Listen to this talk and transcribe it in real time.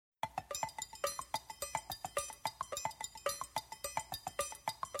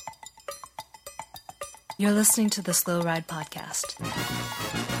You're listening to the Slow Ride Podcast.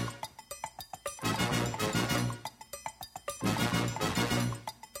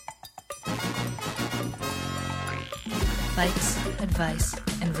 Bikes, advice,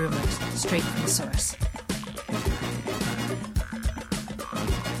 and rumors straight from the source.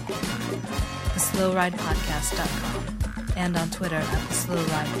 TheSlowRidePodcast.com and on Twitter at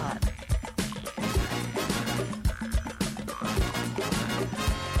TheSlowRidePod.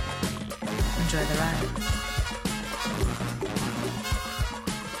 Enjoy the ride.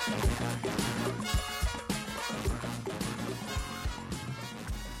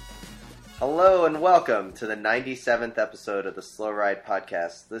 Hello and welcome to the 97th episode of the Slow Ride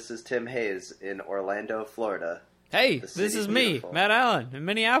Podcast. This is Tim Hayes in Orlando, Florida. Hey, this is me, Matt Allen, in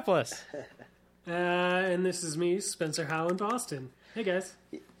Minneapolis. And this is me, Spencer Howe in Boston. Hey, guys.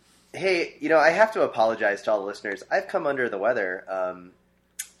 Hey, I have to apologize to all the listeners. I've come under the weather.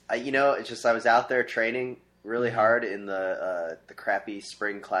 It's just I was out there training really hard in the crappy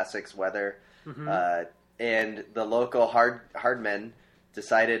spring classics weather, and the local hard men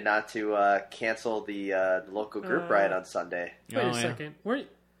decided not to cancel the local group ride on Sunday. Wait a second.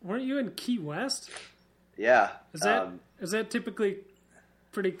 Weren't you in Key West? Yeah. Is that typically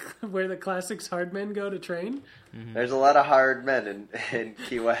pretty where the classics hard men go to train? Mm-hmm. There's a lot of hard men in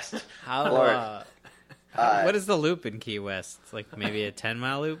Key West. What is the loop in Key West? It's like maybe a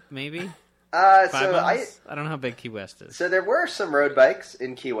 10-mile loop, maybe? 5 miles? I don't know how big Key West is. So there were some road bikes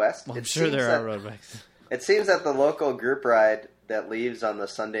in Key West. Well, I'm sure there are road bikes. It seems that the local group ride that leaves on the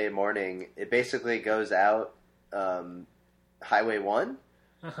Sunday morning, it basically goes out Highway 1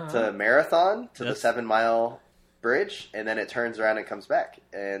 to Marathon to the 7-mile bridge, and then it turns around and comes back.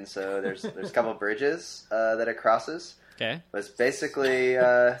 And so there's a couple bridges that it crosses. Okay. But it's basically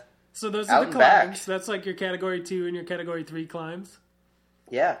so those out are the and back. climbs. That's like your Category 2 and your Category 3 climbs.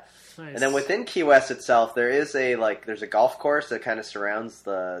 Yeah. Nice. And then within Key West itself, there's a golf course that kind of surrounds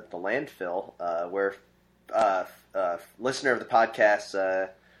the landfill where listener of the podcast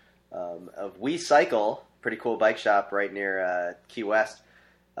of We Cycle, pretty cool bike shop right near Key West.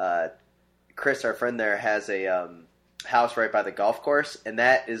 Chris, our friend there, has a house right by the golf course, and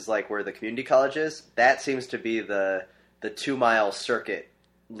that is like where the community college is. That seems to be the 2-mile circuit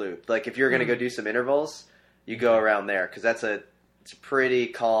loop. Like if you're going to go do some intervals, you go around there because it's a pretty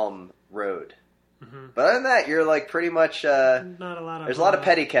calm road. But other than that, you're like pretty much not a lot of. There's a lot of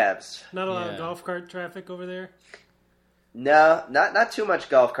pedicabs. Not a lot of golf cart traffic over there. No, not too much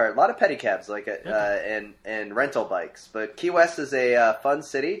golf cart. A lot of pedicabs, and rental bikes. But Key West is a fun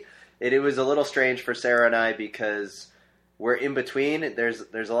city. It was a little strange for Sarah and I because we're in between. There's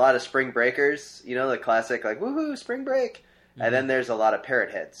a lot of spring breakers. The classic like woohoo spring break, and then there's a lot of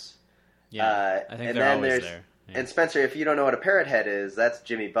parrot heads. Yeah, I think they're always there. Yeah. And Spencer, if you don't know what a parrot head is, that's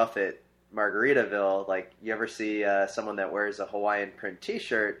Jimmy Buffett, Margaritaville. Like you ever see someone that wears a Hawaiian print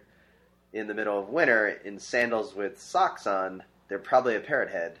T-shirt in the middle of winter in sandals with socks on, they're probably a parrot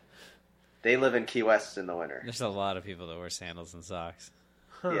head. They live in Key West in the winter. There's a lot of people that wear sandals and socks.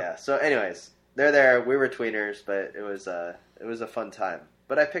 Huh. Yeah. So, anyways, they're there. We were tweeners, but it was a fun time.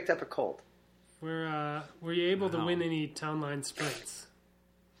 But I picked up a cold. Were you able to win any town line sprints?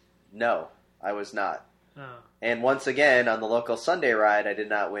 No, I was not. Oh. And once again, on the local Sunday ride, I did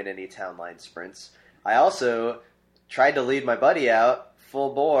not win any town line sprints. I also tried to lead my buddy out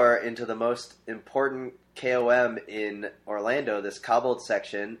full bore into the most important KOM in Orlando, this cobbled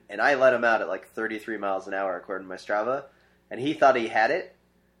section, and I let him out at like 33 miles an hour according to my Strava, and he thought he had it,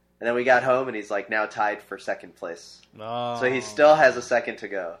 and then we got home and he's like now tied for second place. Oh. So he still has a second to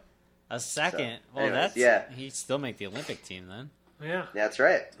go. A second? So, anyways, he'd still make the Olympic team then. Yeah. That's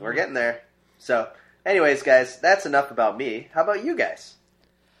right. We're getting there. So, anyways, guys, that's enough about me. How about you guys?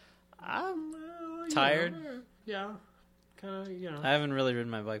 I'm tired. Yeah. Kind of, I haven't really ridden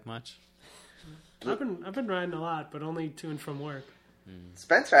my bike much. I've been riding a lot, but only to and from work.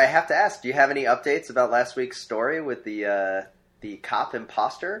 Spencer, I have to ask, do you have any updates about last week's story with the cop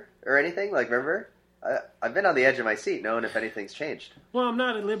imposter or anything? Like, remember? I've been on the edge of my seat knowing if anything's changed. Well, I'm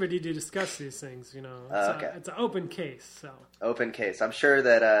not at liberty to discuss these things, Okay. It's an open case, so. Open case. I'm sure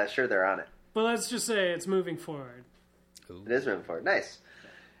that they're on it. But let's just say it's moving forward. Ooh. It is moving forward. Nice.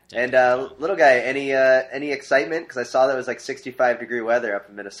 And little guy, any excitement? Because I saw that it was like 65-degree weather up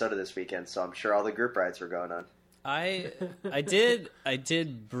in Minnesota this weekend, so I'm sure all the group rides were going on. I did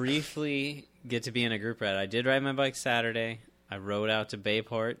briefly get to be in a group ride. I did ride my bike Saturday. I rode out to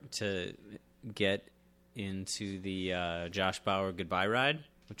Bayport to get into the Josh Bauer goodbye ride,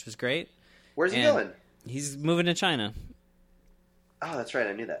 which was great. Where's he going? He's moving to China. Oh, that's right.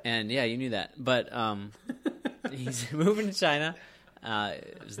 I knew that. And yeah, you knew that. But he's moving to China.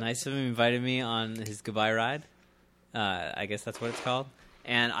 It was nice of him inviting me on his goodbye ride. I guess that's what it's called.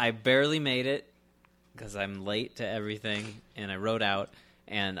 And I barely made it because I'm late to everything, and I rode out.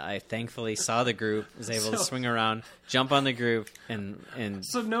 And I thankfully saw the group, was able to swing around, jump on the group, and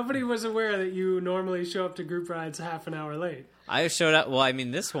So nobody was aware that you normally show up to group rides half an hour late. I showed up. Well, I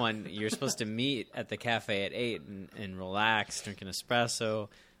mean, this one you're supposed to meet at the cafe at 8 and relax, drink an espresso,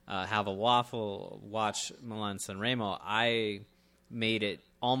 have a waffle, watch Milan Sanremo. I made it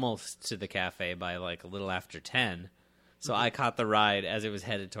almost to the cafe by like a little after 10. So I caught the ride as it was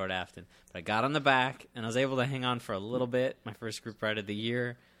headed toward Afton. But I got on the back, and I was able to hang on for a little bit, my first group ride of the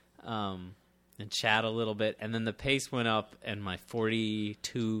year, and chat a little bit. And then the pace went up, and my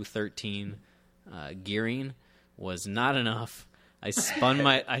 42.13 gearing was not enough. I spun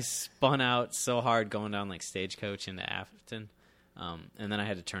out so hard going down like Stagecoach into Afton. And then I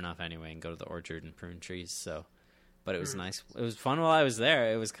had to turn off anyway and go to the orchard and prune trees. But it was nice. It was fun while I was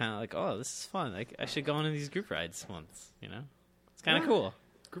there. It was kind of like, oh, this is fun. Like, I should go on these group rides once, you know? It's kind of cool.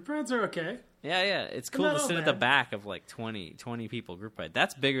 Group rides are okay. Yeah. It's cool to sit at the back of like 20 people group ride.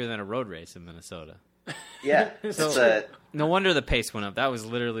 That's bigger than a road race in Minnesota. Yeah. No wonder the pace went up. That was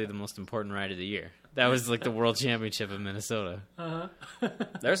literally the most important ride of the year. That was like the World Championship of Minnesota. There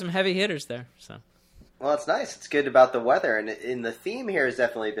were some heavy hitters there, so... Well, it's nice. It's good about the weather. And in the theme here has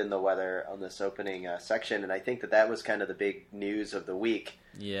definitely been the weather on this opening section. And I think that was kind of the big news of the week.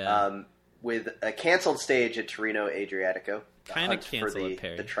 Yeah. With a canceled stage at Torino Adriatico. Kind of canceled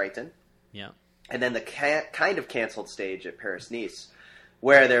for the Triton. Yeah. And then the kind of canceled stage at Paris-Nice,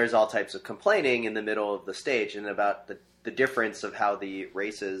 where there's all types of complaining in the middle of the stage and about the difference of how the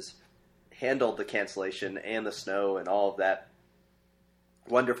races handled the cancellation and the snow and all of that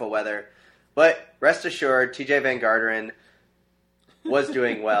wonderful weather. But rest assured, TJ Van Garderen was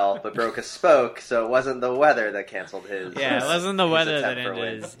doing well, but broke a spoke, so it wasn't the weather that canceled his. Yeah, it wasn't the weather that attempt for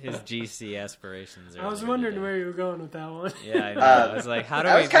ended his GC aspirations. I was wondering where you were going with that one. Yeah, I know. I was like, how do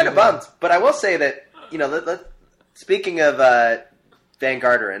I was kind of bummed, but I will say that, speaking of Van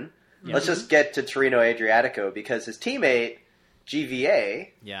Garderen, let's just get to Torino Adriatico, because his teammate,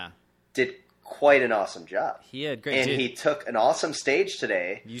 GVA, did quite an awesome job. He had great. And he took an awesome stage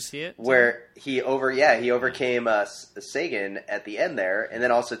today. You see it? Where he overcame Sagan at the end there, and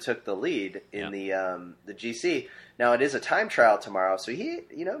then also took the lead in the GC. Now it is a time trial tomorrow, so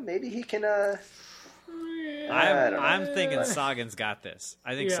maybe he can. I'm thinking Sagan's got this.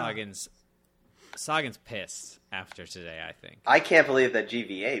 I think Sagan's pissed after today. I think. I can't believe that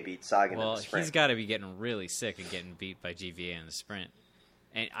GVA beat Sagan in the sprint. Well, he's got to be getting really sick of getting beat by GVA in the sprint.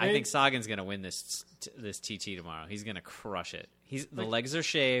 And I think Sagan's going to win this TT tomorrow. He's going to crush it. The legs are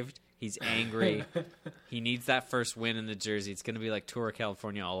shaved. He's angry. He needs that first win in the jersey. It's going to be like Tour of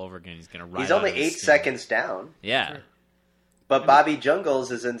California all over again. He's going to ride. He's only 8 seconds down. Yeah. But Bobby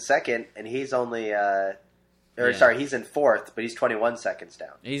Jungels is in second, and he's only... he's in fourth, but he's 21 seconds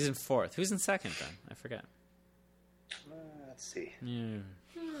down. He's in fourth. Who's in second, then? I forgot. Let's see. Yeah.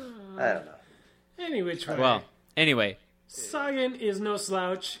 I don't know. Anyway... Sagan is no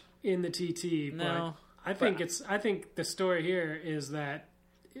slouch in the TT. No, but I think the story here is that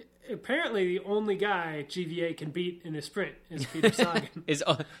apparently the only guy GVA can beat in a sprint is Peter Sagan.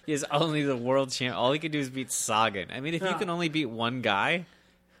 is only the world champ. All he can do is beat Sagan. I mean, if you can only beat one guy,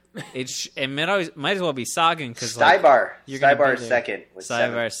 it might as well be Sagan because Stybar is second with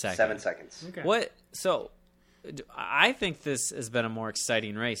 7 seconds. Okay. What? So I think this has been a more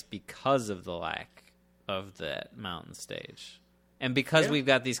exciting race because of the lack of that mountain stage. And because we've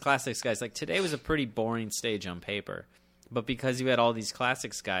got these classics guys, like today was a pretty boring stage on paper, but because you had all these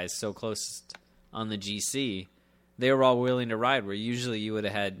classics guys so close on the GC, they were all willing to ride, where usually you would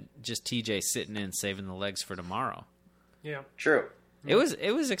have had just TJ sitting in saving the legs for tomorrow. Yeah. True. It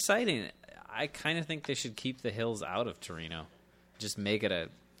was exciting. I kind of think they should keep the hills out of Torino. Just make it a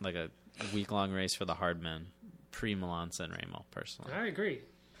week-long race for the hard men, pre-Milan Sanremo, personally. I agree.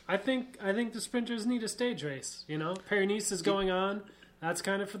 I think the sprinters need a stage race. Paris-Nice is going on. That's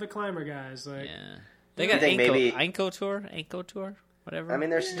kind of for the climber guys. They got Anko Tour, whatever. I mean,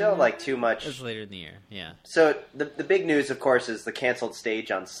 there's still too much. It's later in the year. Yeah. So the big news, of course, is the canceled stage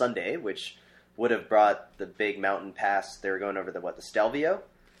on Sunday, which would have brought the big mountain pass. They were going over the Stelvio.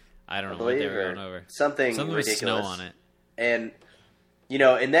 I don't know what they were going over. Something with ridiculous. Snow on it. And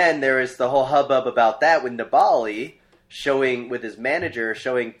and then there was the whole hubbub about that with Nibali. With his manager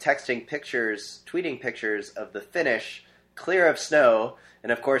texting pictures, tweeting pictures of the finish clear of snow,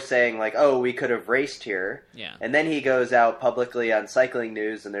 and of course saying we could have raced here. Yeah. And then he goes out publicly on Cycling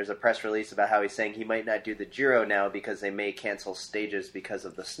News, and there's a press release about how he's saying he might not do the Giro now because they may cancel stages because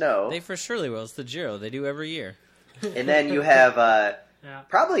of the snow. They for surely will. It's the Giro. They do every year. And then you have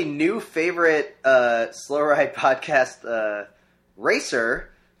probably new favorite Slow Ride podcast racer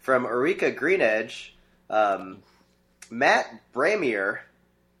from Eureka Green Edge, Matt Bramier.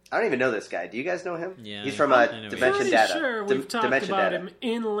 I don't even know this guy. Do you guys know him? Yeah, he's from Dimension pretty Data. Sure, we've talked Dimension about Data. him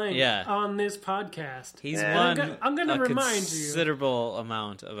in length on this podcast. He's Yeah. won I'm gonna remind you. considerable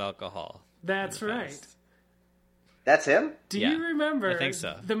amount of alcohol. That's in the right. past. That's him? Do Yeah, you remember I think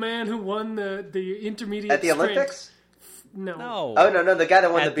so. the man who won the intermediate At the sprint? Olympics? No. No. Oh, no, the guy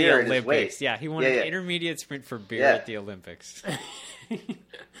that won At the beer in his Olympics. weight. Yeah, he won an intermediate sprint for beer Yeah. at the Olympics.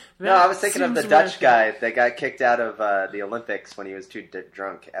 No, I was thinking of the seems Dutch worth it. guy that got kicked out of the Olympics when he was too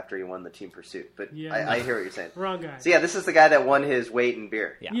drunk after he won the team pursuit. But Yeah, I hear what you're saying. Wrong guy. So yeah, this is the guy that won his weight in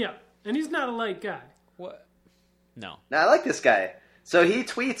beer. Yeah. Yeah, and he's not a light guy. What? No. Now I like this guy. So he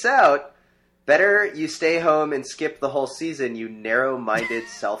tweets out, "Better you stay home and skip the whole season, you narrow-minded,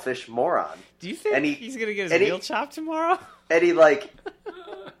 selfish moron." Do you think And he's going to get his wheel chopped tomorrow? And he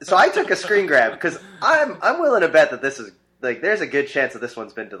so I took a screen grab because I'm willing to bet that this is there's a good chance that this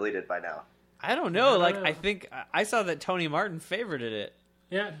one's been deleted by now. I don't know. I don't know. I think I saw that Tony Martin favorited it.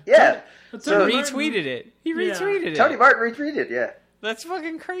 Yeah. Yeah. But So- Tony Retweeted it. He retweeted it. Tony Martin retweeted, yeah. That's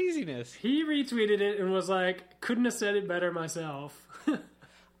fucking craziness. He retweeted it and was like, "Couldn't have said it better myself."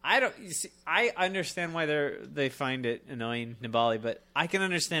 I don't. You see, I understand why they find it annoying, Nibali, but I can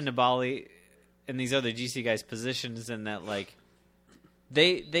understand Nibali and these other GC guys' positions in that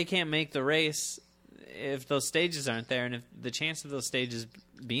they can't make the race if those stages aren't there, and if the chance of those stages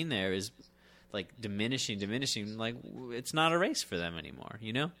being there is diminishing, it's not a race for them anymore.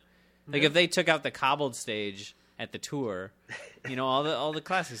 You know, if they took out the cobbled stage at the Tour, all the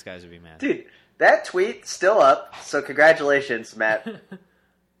classics guys would be mad. Dude, that tweet still up. So congratulations, Matt.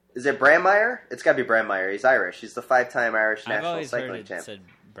 Is it Brandmeier? It's got to be Brandmeier. He's Irish. He's the 5-time Irish I've national always heard cycling it champ. said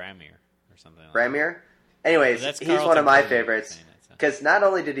Bramier or something. Like Bramier? Anyways, That's he's Carlton one of my Palmer favorites saying it, so. because not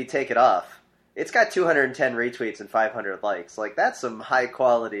only did he take it off, it's got 210 retweets and 500 likes. That's some high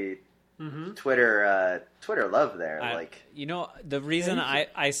quality Twitter love there. The reason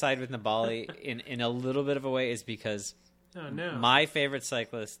I side with Nibali in a little bit of a way is because Oh no. my favorite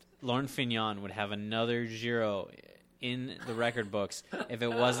cyclist, Laurent Fignon, would have another Giro in the record books if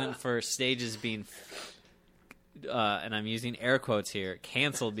it wasn't for stages being, and I'm using air quotes here,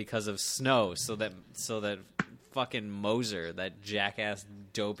 canceled because of snow, so that fucking Moser, that jackass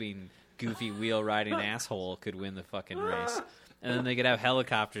doping goofy wheel riding asshole, could win the fucking race, and then they could have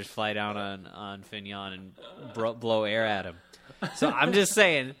helicopters fly down on Fignon and blow air at him. So I'm just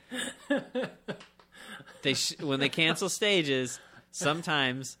saying, when they cancel stages,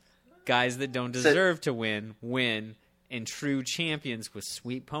 sometimes guys that don't deserve to win, and true champions with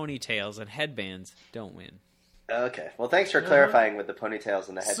sweet ponytails and headbands don't win. Okay. Well, thanks for clarifying with the ponytails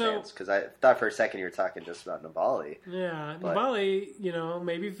and the headbands, because I thought for a second you were talking just about Nibali. Yeah, But- Nibali,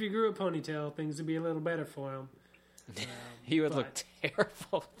 maybe if he grew a ponytail, things would be a little better for him. He would look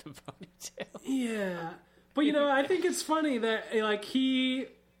terrible with the ponytail. Yeah. But, I think it's funny that, he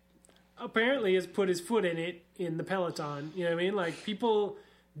apparently has put his foot in it in the peloton. You know what I mean? People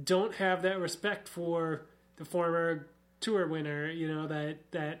don't have that respect for the former Tour winner,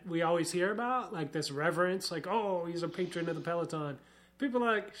 that we always hear about, this reverence, oh, he's a patron of the peloton. People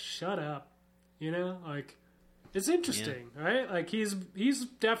are like, shut up, it's interesting, right? He's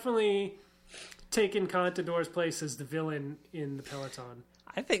definitely taken Contador's place as the villain in the peloton.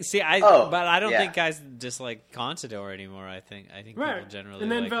 I think. But I don't think guys dislike Contador anymore. I think people Right, generally.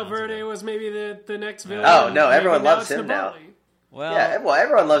 and then like Valverde Contador. was maybe the next villain. Oh, no, Maybe everyone now loves it's him now. Nibali. Well, Yeah, well,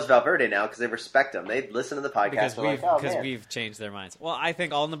 everyone loves Valverde now because they respect him. They listen to the podcast. because They're like, oh, man. we've changed their minds. Well, I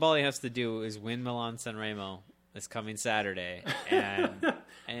think all Nibali has to do is win Milan San Remo this coming Saturday,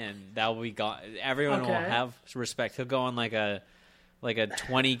 and that will be gone. Everyone will Okay. have respect. He'll go on like a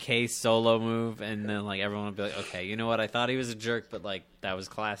 20K solo move, and then everyone will be like, okay, you know what? I thought he was a jerk, but that was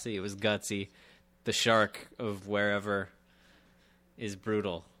classy. It was gutsy. The shark of wherever is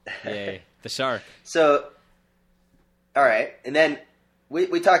brutal. Yay, the shark. So, all right. And then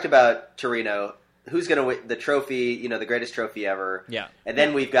we talked about Torino. Who's going to win the trophy, the greatest trophy ever. Yeah. And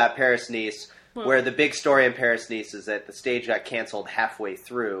then we've got Paris-Nice, where the big story in Paris-Nice is that the stage got canceled halfway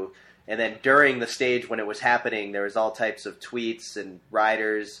through. And then during the stage when it was happening, there was all types of tweets and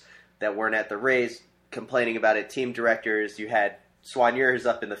riders that weren't at the race complaining about it. Team directors, you had soigneurs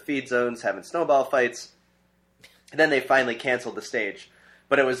up in the feed zones having snowball fights. And then they finally canceled the stage.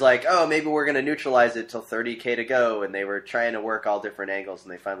 But it was maybe we're going to neutralize it till 30K to go. And they were trying to work all different angles,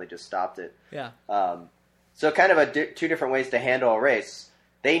 and they finally just stopped it. Yeah. So kind of two different ways to handle a race.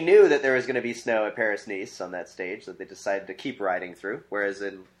 They knew that there was going to be snow at Paris-Nice on that stage, that they decided to keep riding through. Whereas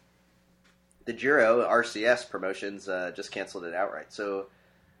in the Giro RCS promotions just canceled it outright. So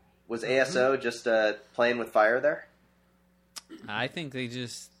was ASO just playing with fire there? I think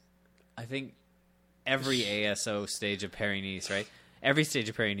every ASO stage of Paris-Nice, right? Every stage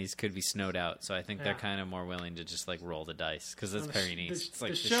of Paris-Nice could be snowed out, so I think they're kind of more willing to just like roll the dice because it's Paris-Nice. It's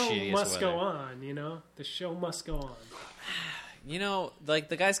like the show shittiest must weather. go on, you know. The show must go on. You know, like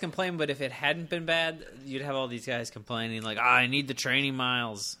the guys complain, but if it hadn't been bad, you'd have all these guys complaining like, I need the training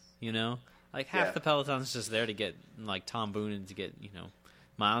miles, you know? Like half the peloton's just there to get like Tom Boonen to get,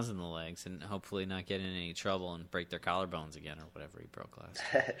 miles in the legs and hopefully not get in any trouble and break their collarbones again or whatever he broke last.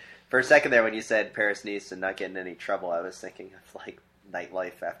 For a second there when you said Paris-Nice and not getting any trouble, I was thinking of like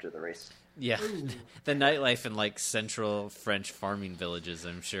nightlife after the race. Yeah, the nightlife in like central French farming villages,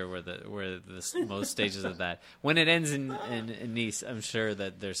 I'm sure, where the most stages of that. When it ends in Nice, I'm sure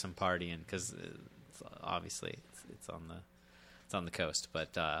that there's some partying because obviously it's on the coast.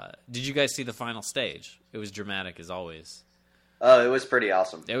 But did you guys see the final stage? It was dramatic as always. Oh, it was pretty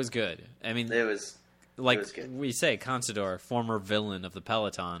awesome. It was good. I mean, it was good. We say, Contador, former villain of the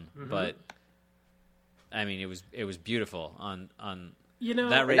peloton, but I mean, it was beautiful on.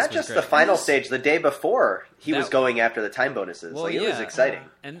 That race not was just great. the final stage. The day before, he was going after the time bonuses. Well, it was exciting.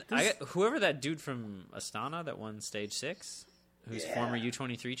 And whoever that dude from Astana that won stage 6, who's former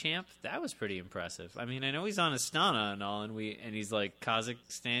U23 champ, that was pretty impressive. I mean, I know he's on Astana and all, and he's like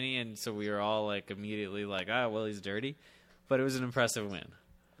Kazakhstani, and so we were all like immediately like, well, he's dirty, but it was an impressive win.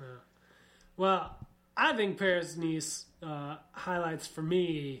 Well, I think Paris-Nice highlights for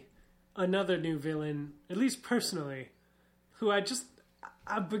me another new villain, at least personally, who I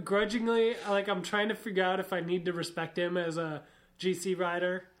begrudgingly, I'm trying to figure out if I need to respect him as a GC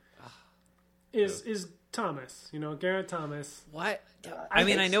rider. Is Thomas, Garrett Thomas. What? I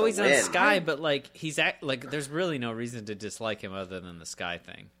mean, I know he's on Sky, but there's really no reason to dislike him other than the Sky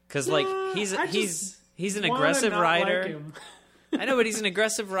thing. Because he's an aggressive rider. I know, but he's an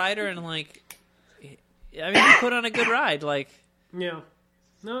aggressive rider, and he put on a good ride. Yeah.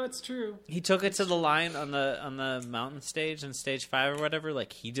 No, it's true. He took it to the line on the mountain stage in stage 5 or whatever.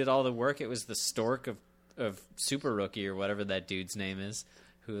 He did all the work. It was the stork of Super Rookie or whatever that dude's name is,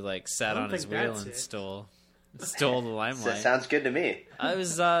 who sat on his wheel and stole the limelight. That sounds good to me. I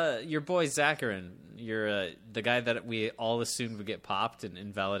was your boy Zacharin. You're the guy that we all assumed would get popped and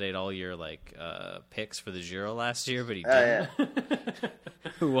invalidate all your picks for the Giro last year, but he didn't.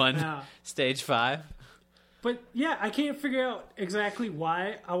 Who won stage 5? But yeah, I can't figure out exactly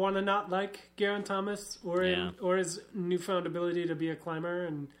why I want to not like Geraint Thomas or his newfound ability to be a climber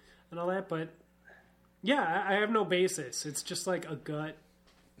and all that. But yeah, I have no basis. It's just like a gut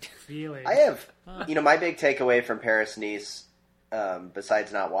feeling. I have, my big takeaway from Paris-Nice,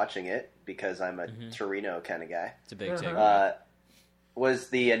 besides not watching it because I'm a Torino kind of guy, it's a big takeaway. Was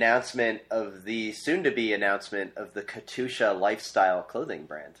the soon-to-be announcement of the Katusha lifestyle clothing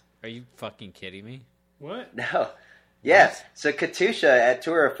brand. Are you fucking kidding me? What? No. Yes. What? So Katusha at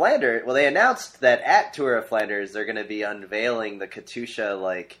Tour of Flanders, they announced that at Tour of Flanders they're going to be unveiling the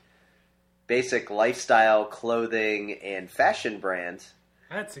Katusha basic lifestyle clothing and fashion brand.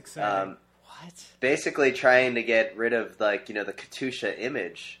 That's exciting. What? Basically trying to get rid of the Katusha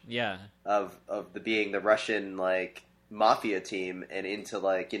image. Yeah. Of being the Russian mafia team and into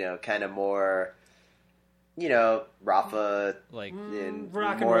kind of more Rafa, in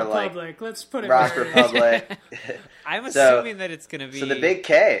Rock more and Republic. Let's put it Rock Republic. I'm assuming that it's going to be. So the Big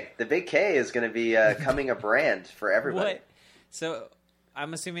K is going to be becoming a brand for everybody. What? So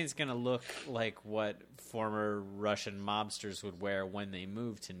I'm assuming it's going to look like what former Russian mobsters would wear when they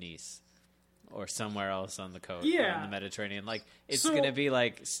moved to Nice or somewhere else on the coast, on the Mediterranean. It's going to be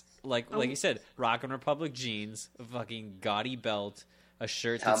like you said, Rock and Republic jeans, a fucking gaudy belt. A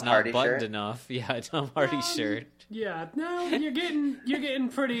shirt that's not buttoned enough. Yeah, a Tom Hardy shirt. Yeah, no, you're getting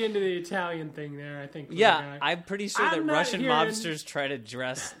pretty into the Italian thing there, I think. Yeah, I'm pretty sure that Russian mobsters try to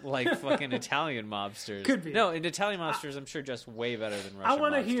dress like fucking Italian mobsters. Could be. No, and Italian mobsters, I'm sure, dress way better than Russian mobsters. I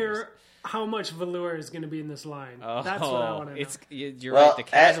want to hear how much velour is going to be in this line. That's what I want to know. You're right. The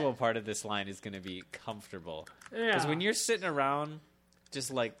casual part of this line is going to be comfortable. Yeah. Because when you're sitting around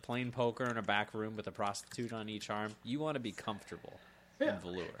just playing poker in a back room with a prostitute on each arm, you want to be comfortable. And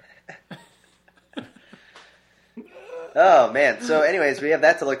velour. Oh man! So, anyways, we have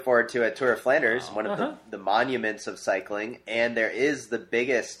that to look forward to at Tour of Flanders, one of the monuments of cycling, and there is the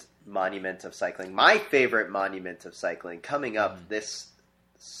biggest monument of cycling, my favorite monument of cycling, coming up this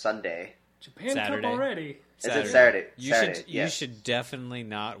Sunday. Japan Cup already. Is it Saturday? You should definitely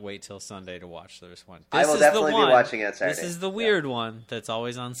not wait till Sunday to watch this one. I will definitely be watching it on Saturday. This is the weird one that's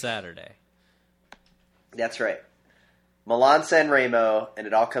always on Saturday. That's right. Milan San Remo, and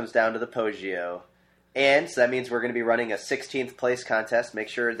it all comes down to the Poggio. And so that means we're going to be running a 16th place contest. Make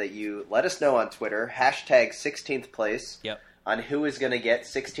sure that you let us know on Twitter, hashtag 16th place, on who is going to get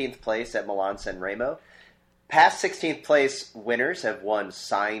 16th place at Milan San Remo. Past 16th place winners have won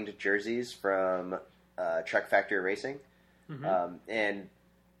signed jerseys from Trek Factory Racing. And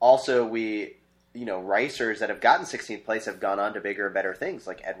also racers that have gotten 16th place have gone on to bigger and better things,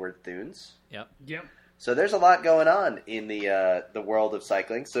 like Edward Thunes. Yep. So there's a lot going on in the world of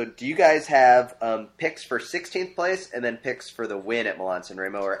cycling. So do you guys have picks for 16th place and then picks for the win at Milan San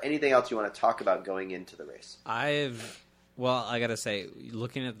Remo, or anything else you want to talk about going into the race? I got to say,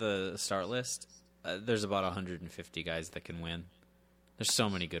 looking at the start list, there's about 150 guys that can win. There's so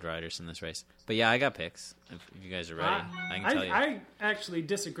many good riders in this race. But yeah, I got picks. If you guys are ready, I can tell you. I actually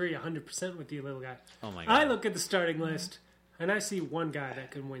disagree 100% with you, little guy. Oh my God. I look at the starting list, and I see one guy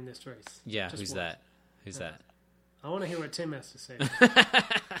that can win this race. Yeah, Just who's one. that? Who's that? I want to hear what Tim has to say.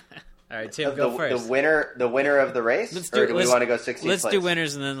 All right, Tim, go first. The winner of the race? Or do we want to go 16th place? Let's do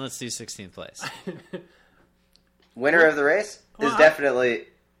winners, and then let's do 16th place. Winner of the race is definitely...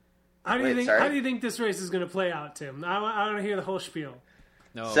 How do you think this race is going to play out, Tim? I want to hear the whole spiel.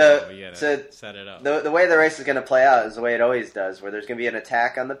 No, you gotta set it up. The way the race is going to play out is the way it always does, where there's going to be an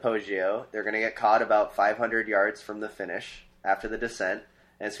attack on the Poggio. They're going to get caught about 500 yards from the finish after the descent,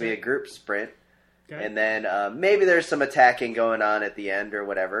 and it's going to be a group sprint. Okay. And then maybe there's some attacking going on at the end or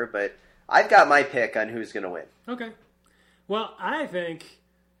whatever, but I've got my pick on who's going to win. Okay. Well, I think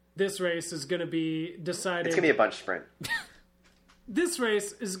this race is going to be decided... It's going to be a bunch sprint. This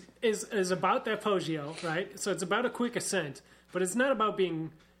race is about that Poggio, right? So it's about a quick ascent, but it's not about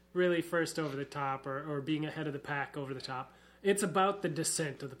being really first over the top or being ahead of the pack over the top. It's about the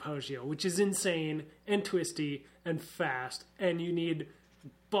descent of the Poggio, which is insane and twisty and fast, and you need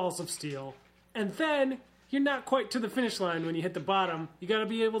balls of steel. And then you're not quite to the finish line when you hit the bottom. You got to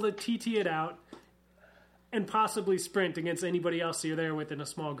be able to TT it out and possibly sprint against anybody else you're there with in a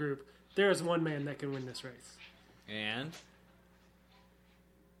small group. There is one man that can win this race. And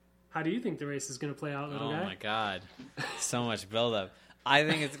how do you think the race is going to play out, little guy? Oh my God, so much buildup. I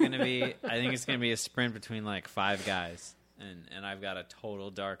think it's going to be a sprint between like 5 guys, and I've got a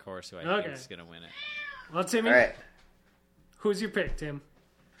total dark horse who I think is going to win it. Well, Timmy, all right. Who's your pick, Tim?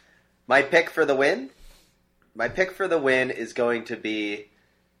 My pick for the win? My pick for the win is going to be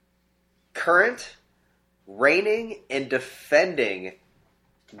current, reigning, and defending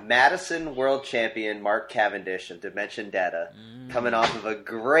Madison World Champion Mark Cavendish of Dimension Data, coming off of a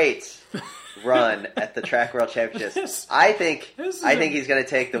great run at the Track World Championships. I think he's going to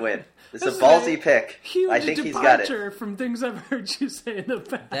take the win. This is a ballsy pick. I think he's got it. From things I've heard you say in the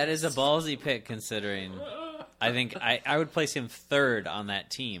past. That is a ballsy pick, considering I think I would place him third on that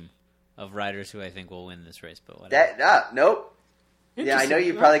team of riders who I think will win this race. But whatever. Nope. Yeah, I know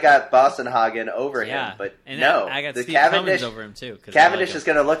you probably got Bossenhagen over him, but and no. I got the Steve Cavendish Cummins over him too. Cavendish is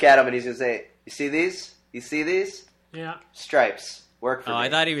going to look at him and he's going to say, "You see these? You see these? Yeah. Stripes work for me." I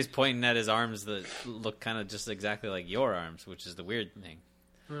thought he was pointing at his arms that look kind of just exactly like your arms, which is the weird thing.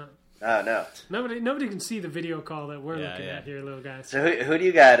 Oh no! Nobody can see the video call that we're looking at here, little guys. So who do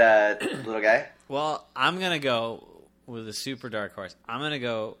you got, little guy? Well, I'm gonna go with a super dark horse. I'm gonna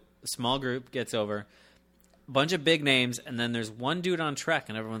go small group gets over. Bunch of big names, and then there's one dude on Trek,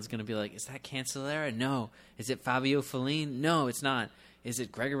 and everyone's going to be like, is that Cancellara? No. Is it Fabio Follin? No, it's not. Is it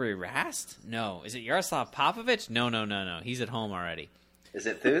Gregory Rast? No. Is it Yaroslav Popovich? No. He's at home already. Is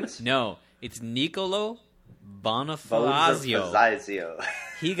it Thunes? No. It's Nicolo Bonifazio. Bonifazio.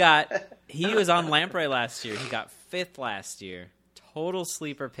 He was on Lamprey last year. He got 5th last year. Total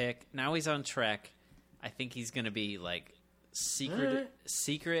sleeper pick. Now he's on Trek. I think he's going to be like secret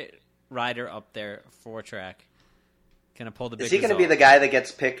rider up there for Trek. Gonna pull the big Is he going to be the guy that gets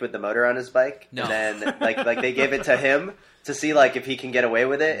picked with the motor on his bike? No. And then like they give it to him to see like if he can get away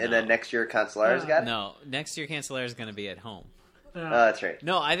with it, and then next year Cancellara's got it? No. Next year Cancellara's going to be at home. That's right.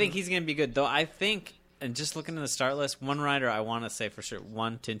 No, I think he's going to be good. Though I think, and just looking at the start list, one rider I want to say for sure,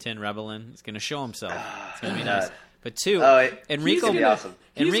 one, Tintin Rebellin is going to show himself. It's going to be nice. But 2, Enrico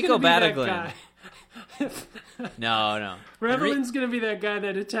Battaglin. No. Revelin's going to be that guy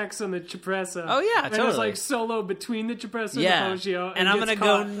that attacks on the Cipressa. Oh, yeah, and totally. it's like solo between the Cipressa and the Poggio. And I'm going to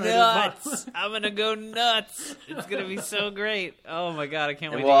go nuts. I'm going to go nuts. It's going to be so great. Oh, my God. I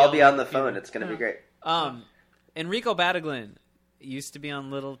can't wait and to we'll all yell be on the phone. It's going to be great. Enrico Battaglin used to be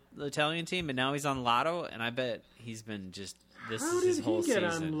on the Italian team, and now he's on Lotto, and I bet he's been just... This is his whole season. How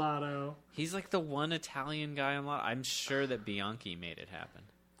did he get on Lotto? He's like the one Italian guy on Lotto. I'm sure that Bianchi made it happen.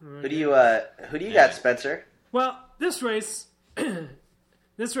 Who do you got, Spencer? Well, this race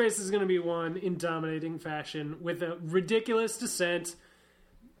This race is going to be won in dominating fashion with a ridiculous descent,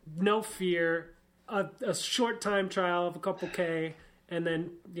 no fear, a short time trial of a couple K, and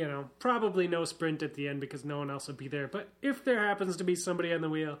then, probably no sprint at the end because no one else will be there. But if there happens to be somebody on the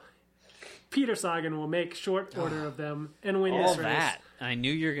wheel, Peter Sagan will make short order of them and win this race. That. I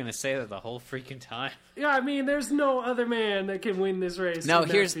knew you were going to say that the whole freaking time. Yeah, I mean, there's no other man that can win this race. No,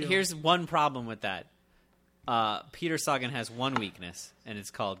 here's one problem with that. Peter Sagan has one weakness, and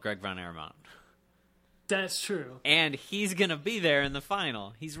it's called Greg Van Avermaet. That's true. And he's going to be there in the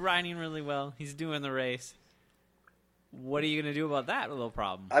final. He's riding really well. He's doing the race. What are you going to do about that little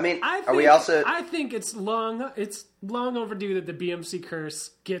problem? I mean, I think it's long overdue that the BMC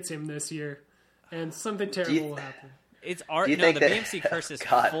curse gets him this year, and something terrible will happen. It's the BMC curse is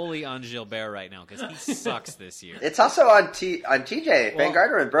fully on Gilbert right now because he sucks this year. It's also on TJ Van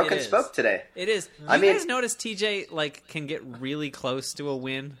Gardner and Broken Spoke today. It is. You guys notice TJ can get really close to a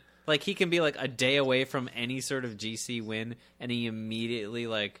win? Like he can be a day away from any sort of GC win, and he immediately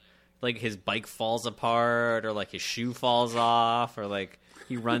like his bike falls apart, or his shoe falls off, or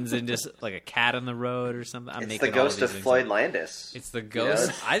he runs into a cat on the road or something. It's the ghost of Floyd Landis. It's the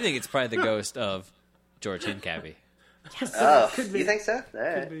ghost. I think it's probably the ghost of George Hincapie. Yes, oh, you think so? All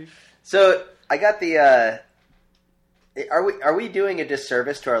right. So I got the. Are we doing a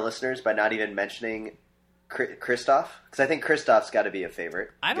disservice to our listeners by not even mentioning Christoph? Because I think Christoph's got to be a favorite.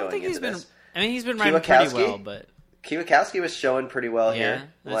 I don't think he's been. I mean, he's been riding pretty well, but Kwiatkowski was showing pretty well here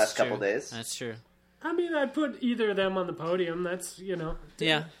the last couple days. That's true. I mean, I'd put either of them on the podium. That's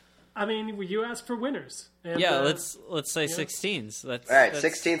Yeah. I mean, you asked for winners. And, let's say 16s. All right,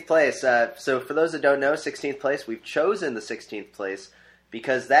 16th place. So for those that don't know, 16th place, we've chosen the 16th place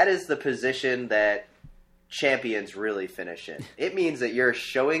because that is the position that champions really finish in. It means that you're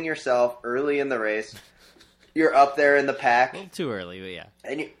showing yourself early in the race. You're up there in the pack. A little too early, but yeah.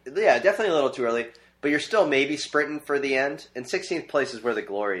 And definitely a little too early. But you're still maybe sprinting for the end. And 16th place is where the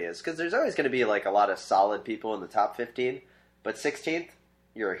glory is. Because there's always going to be a lot of solid people in the top 15. But 16th,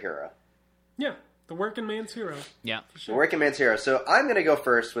 you're a hero. Yeah, the working man's hero. Yeah. Sure. The working man's hero. So I'm going to go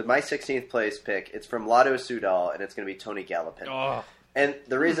first with my 16th place pick. It's from Lotto Soudal, and it's going to be Tony Gallopin. Oh. And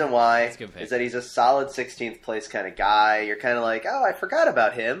the reason why is that he's a solid 16th place kind of guy. You're kind of like, oh, I forgot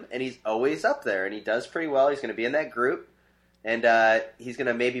about him. And he's always up there, and he does pretty well. He's going to be in that group. And he's going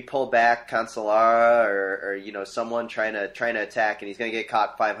to maybe pull back Cancellara or someone trying to attack, and he's going to get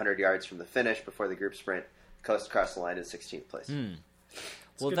caught 500 yards from the finish before the group sprint, coast across the line in 16th place.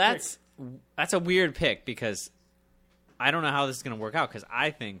 Well, that's a weird pick because I don't know how this is going to work out because I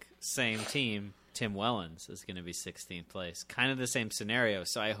think same team, Tim Wellens is going to be 16th place, kind of the same scenario.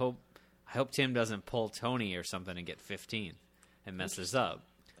 So I hope Tim doesn't pull Tony or something and get 15th and mess us up.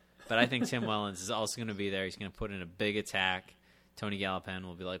 But I think Tim Wellens is also going to be there. He's going to put in a big attack. Tony Gallopin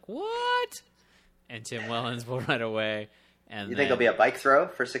will be like, what? And Tim Wellens will run away. And you think there'll be a bike throw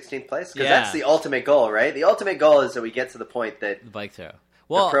for 16th place? Because that's the ultimate goal, right? The ultimate goal is that we get to the point that the bike throw.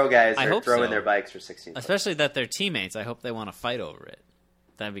 Well, the pro guys are throwing their bikes for 16th place. Especially that they're teammates. I hope they want to fight over it.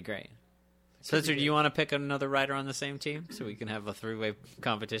 That'd be great. Spencer, do you want to pick another rider on the same team so we can have a three-way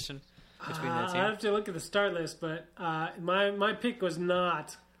competition between that team? I have to look at the start list, but my pick was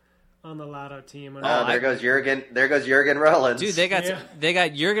not on the Lotto team. Oh, there goes Jurgen Rollins. Dude, they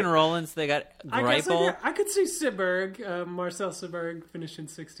got Jurgen Rollins. They got Greipel. I could see Seberg, Marcel Seberg, finishing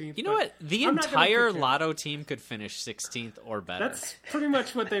 16th. You know what? The entire Lotto team could finish 16th or better. That's pretty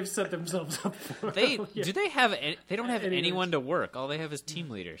much what they've set themselves up for. They don't have anyone to work. All they have is team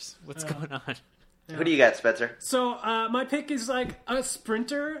leaders. What's going on? Yeah. Who do you got, Spencer? So my pick is a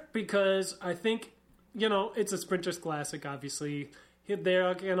sprinter because I think it's a sprinter's classic. Obviously.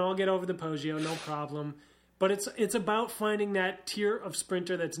 There can all get over the Poggio, no problem. But it's about finding that tier of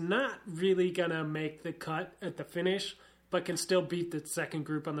sprinter that's not really gonna make the cut at the finish, but can still beat the second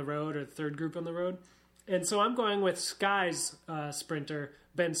group on the road or the third group on the road. And so I'm going with Sky's sprinter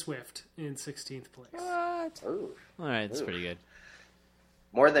Ben Swift in 16th place. What? Ooh. All right, that's pretty good.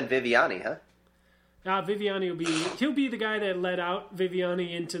 More than Viviani, huh? Viviani he'll be the guy that led out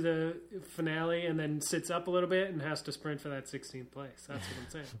Viviani into the finale and then sits up a little bit and has to sprint for that 16th place. That's what I'm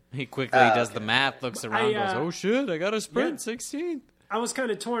saying. He quickly does the math, looks around, goes, "Oh shit, I got to sprint 16th." I was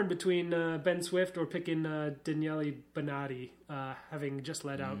kind of torn between Ben Swift or picking Daniele Bonatti, having just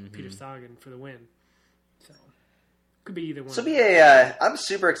led out Peter Sagan for the win. So could be either one. So I'm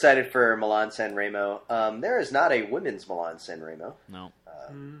super excited for Milan San Remo. There is not a women's Milan San Remo. No.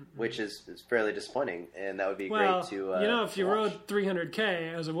 Which is fairly disappointing, and that would be great to if you rode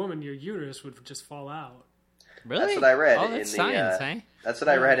 300K as a woman, your uterus would just fall out. Really? That's what I read. Oh, that's science, eh? That's what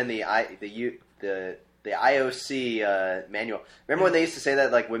I read in the IOC manual. Remember when they used to say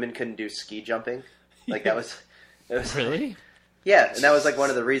that like women couldn't do ski jumping? Like it was Really? Yeah, and that was like one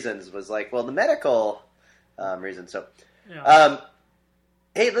of the reasons was like, well, the medical reason. So, Yeah.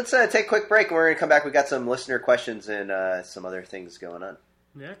 hey, let's take a quick break, and we're going to come back. We got some listener questions and some other things going on.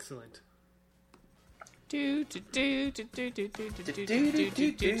 Excellent. This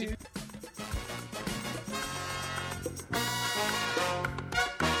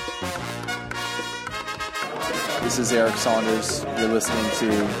is Eric Saunders. You're listening to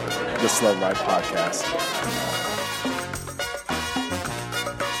the Slow Ride Podcast.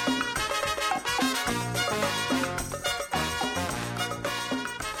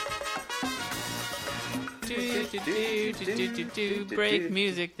 Break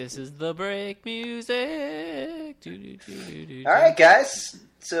music. This is the break music. All right, guys.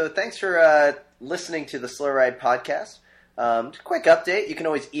 So thanks for listening to the Slow Ride Podcast. Quick update. You can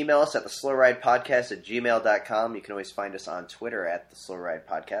always email us at theslowridepodcast@gmail.com. You can always find us on Twitter at the Slow Ride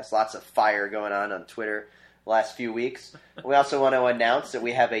Podcast. Lots of fire going on Twitter the last few weeks. We also want to announce that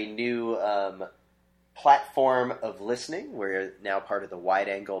we have a new platform of listening. We're now part of the Wide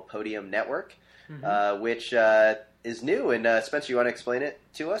Angle Podium Network, which is new. And Spencer, you want to explain it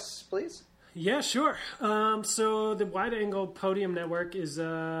to us, please? Yeah, sure. So the Wide Angle Podium Network is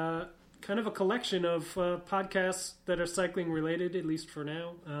kind of a collection of podcasts that are cycling related, at least for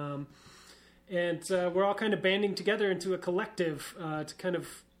now. And we're all kind of banding together into a collective to kind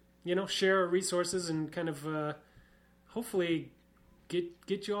of, share our resources and kind of hopefully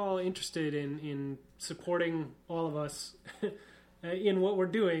get you all interested in supporting all of us in what we're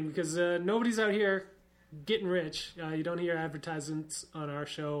doing, because nobody's out here getting rich. You don't hear advertisements on our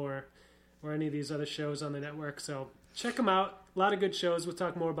show or any of these other shows on the network. So check them out. A lot of good shows. We'll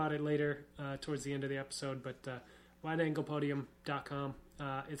talk more about it later towards the end of the episode. But wideanglepodium.com.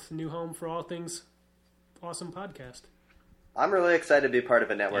 It's the new home for all things awesome podcast. I'm really excited to be part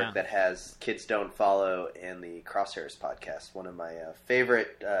of a network that has Kids Don't Follow and the Crosshairs podcast, one of my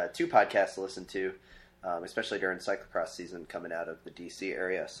favorite two podcasts to listen to, especially during cyclocross season coming out of the D.C.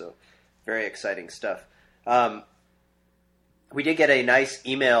 area. So very exciting stuff. We did get a nice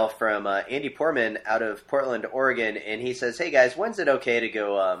email from Andy Poorman out of Portland, Oregon, and he says, hey guys, when's it okay to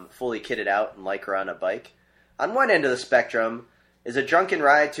go fully kitted out and Lycra on a bike? On one end of the spectrum is a drunken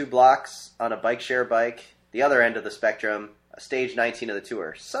ride 2 blocks on a bike share bike. The other end of the spectrum, a stage 19 of the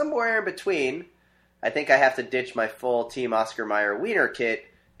tour. Somewhere in between, I think I have to ditch my full Team Oscar Mayer wiener kit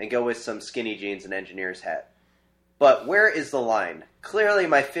and go with some skinny jeans and engineer's hat. But where is the line? Clearly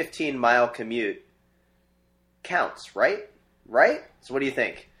my 15-mile commute counts, right? Right? So what do you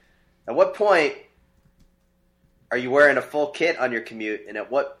think? At what point are you wearing a full kit on your commute, and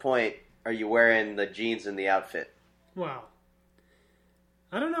at what point are you wearing the jeans and the outfit? Wow.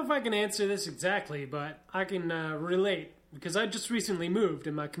 I don't know if I can answer this exactly, but I can relate, because I just recently moved,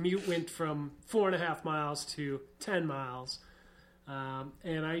 and my commute went from 4.5 miles to 10 miles.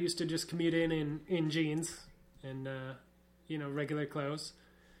 And I used to just commute in jeans and, regular clothes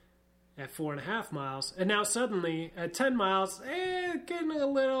at 4.5 miles. And now suddenly, at 10 miles, getting a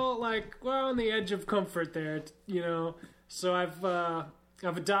little, we're on the edge of comfort there, So I've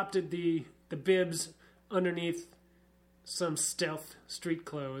adopted the bibs underneath some stealth street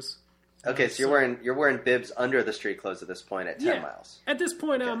clothes. Okay, so you're wearing bibs under the street clothes at this point at 10 miles. At this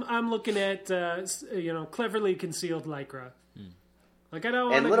point, okay. I'm looking at cleverly concealed Lycra. I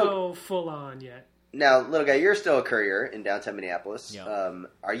don't want to go full on yet. Now, little guy, you're still a courier in downtown Minneapolis. Yeah.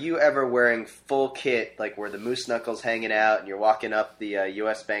 Are you ever wearing full kit, like where the moose knuckles hanging out, and you're walking up the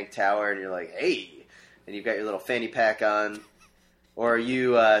U.S. Bank Tower, and you're like, hey, and you've got your little fanny pack on? Or are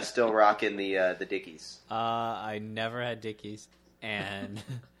you still rocking the Dickies? I never had Dickies and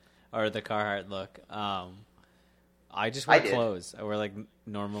or the Carhartt look. I just wear clothes. I wear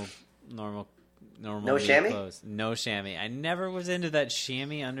normal no chamois clothes. No chamois. I never was into that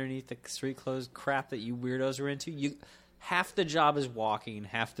chamois underneath the street clothes crap that you weirdos were into. Half the job is walking,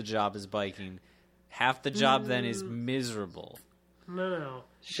 half the job is biking, half the job then is miserable. No.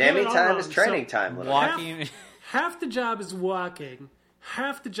 Chamois time is training time. Walking. Half the job is walking,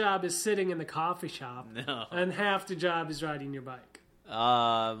 half the job is sitting in the coffee shop, and half the job is riding your bike.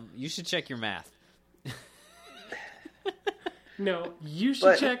 You should check your math. No, you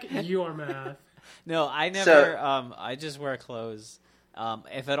should check your math. No, I never. I just wear clothes.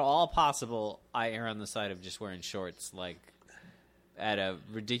 If at all possible, I err on the side of just wearing shorts, at a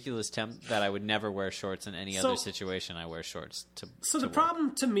ridiculous temp that I would never wear shorts in any other situation. I wear shorts to the work.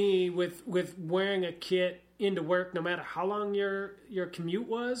 problem to me with wearing a kit into work, no matter how long your commute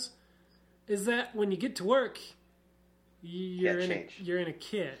was, is that when you get to work, you're Can't in change. you're in a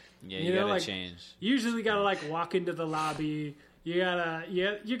kit. Yeah, you gotta like, change. You usually gotta like walk into the lobby. You're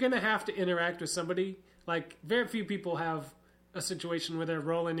gonna have to interact with somebody. Like very few people have a situation where they're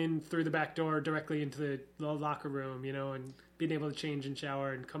rolling in through the back door directly into the locker room, and being able to change and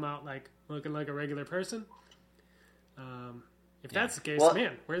shower and come out like looking like a regular person. If that's the case,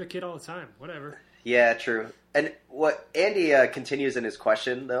 man, wear the kit all the time. Whatever. Yeah, true. And what Andy continues in his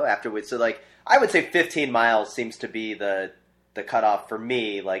question though afterwards. So like I would say 15 miles seems to be the cutoff for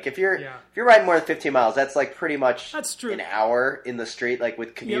me. Like if you're riding more than 15 miles, that's like pretty much an hour in the street, like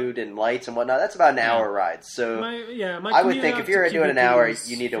with commute and lights and whatnot. That's about an hour ride. So I would think if you're doing an hour,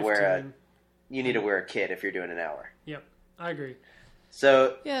 you need to wear a kit if you're doing an hour. Yep, I agree.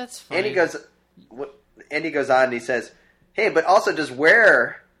 So that's fine. Andy goes on and he says, "Hey, but also does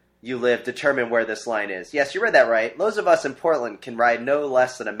where you live determine where this line is?" Yes, you read that right. Those of us in Portland can ride no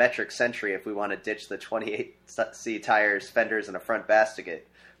less than a metric century if we want to ditch the 28C tires, fenders, and a front basket.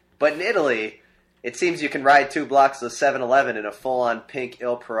 But in Italy, it seems you can ride 2 blocks of 7-Eleven in a full-on pink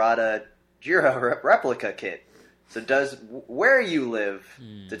Il Pirata Giro replica kit. So does where you live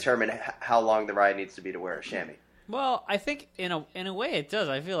determine how long the ride needs to be to wear a chamois? Well, I think in a way it does.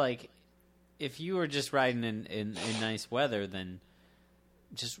 I feel like if you were just riding in nice weather, then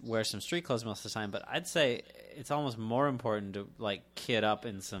just wear some street clothes most of the time. But I'd say it's almost more important to like kit up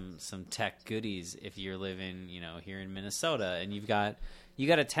in some tech goodies if you're living, here in Minnesota and you got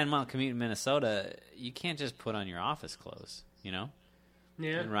a 10-mile commute in Minnesota. You can't just put on your office clothes,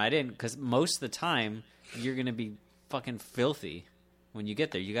 and ride in, because most of the time you're gonna be fucking filthy when you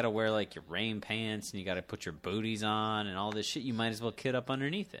get there. You got to wear like your rain pants and you got to put your booties on and all this shit. You might as well kit up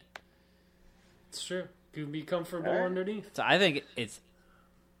underneath it. It's true. You can be comfortable underneath. So I think it's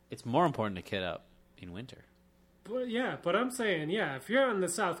more important to kit up in winter. But I'm saying, if you're on the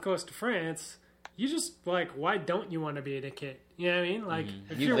south coast of France, you just, why don't you want to be in a kit? You know what I mean? Like,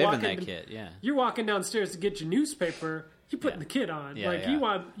 if you you're live walking, in that kit, you're walking downstairs to get your newspaper, you're putting the kit on. You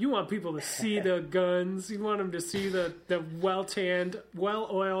want people to see the guns. You want them to see the well-tanned,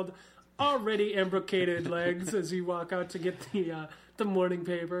 well-oiled, already embrocated legs as you walk out to get the morning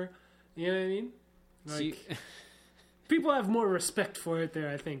paper. You know what I mean? Like, people have more respect for it there,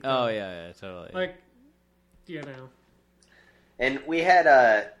 I think. Oh, yeah, totally. Like, And we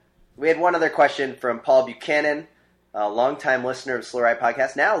had one other question from Paul Buchanan, a longtime listener of the Slow Ride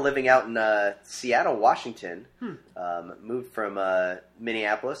Podcast, now living out in Seattle, Washington. Moved from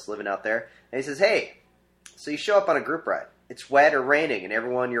Minneapolis, living out there. And he says, "Hey, so you show up on a group ride. It's wet or raining, and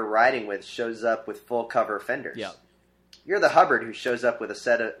everyone you're riding with shows up with full cover fenders. Yep. You're the Hubbard who shows up with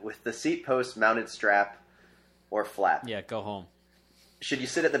with the seat post mounted strap or flap. Yeah, go home. Should you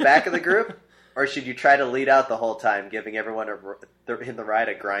sit at the back of the group, or should you try to lead out the whole time, giving everyone in the ride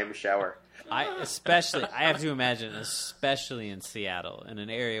a grime shower?" I have to imagine, especially in Seattle, in an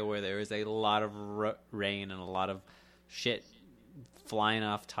area where there is a lot of rain and a lot of shit flying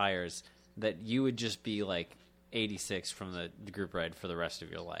off tires, that you would just be like 86 from the group ride for the rest of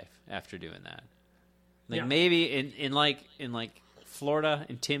your life after doing that. Maybe in Florida,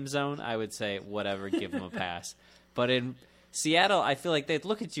 in Tim Zone, I would say whatever, give them a pass. But in Seattle, I feel like they'd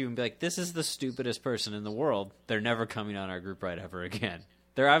look at you and be like, "This is the stupidest person in the world. They're never coming on our group ride ever again."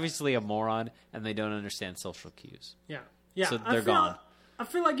 They're obviously a moron, and they don't understand social cues. Yeah. So they're gone. I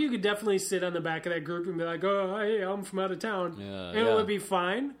feel like you could definitely sit on the back of that group and be like, "Oh, hey, I'm from out of town." And it would be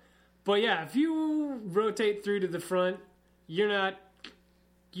fine. But if you rotate through to the front,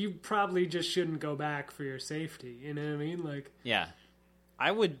 you probably just shouldn't go back for your safety. You know what I mean? Like, yeah.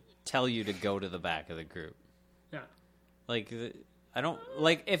 I would tell you to go to the back of the group. Yeah. Like, I don't,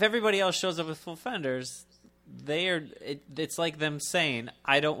 like, if everybody else shows up with full fenders, it's like them saying,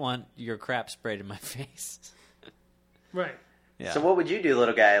 "I don't want your crap sprayed in my face." Right. Yeah. So what would you do,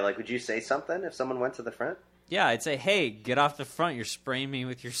 little guy? Like, would you say something if someone went to the front? Yeah, I'd say, "Hey, get off the front. You're spraying me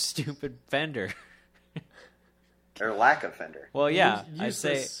with your stupid fender." Or lack of fender. Well, yeah. I'd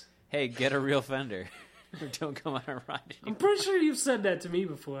say, "Hey, get a real fender. Or don't come on a ride anymore." I'm pretty sure you've said that to me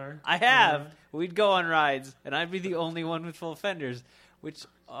before. I have. We'd go on rides, and I'd be the only one with full fenders, which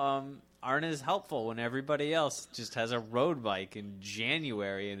aren't as helpful when everybody else just has a road bike in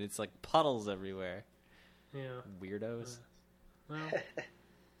January, and it's like puddles everywhere. Yeah. Weirdos. Well,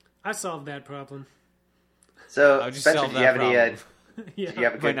 I solved that problem. So, How'd you Spencer, solve did you have that any?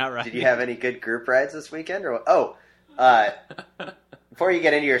 problem? Did you have any good group rides this weekend? Before you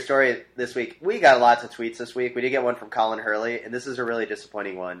get into your story this week, we got lots of tweets this week. We did get one from Colin Hurley, and this is a really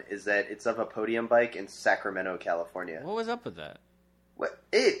disappointing one. Is that it's of a podium bike in Sacramento, California? What was up with that?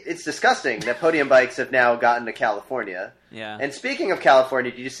 It's disgusting that podium bikes have now gotten to California. Yeah. And speaking of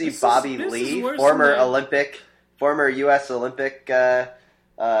California, did you see Bobby this Lee, is worse former than that. former U.S. Olympic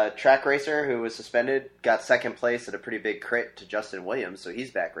track racer who was suspended, got second place at a pretty big crit to Justin Williams, so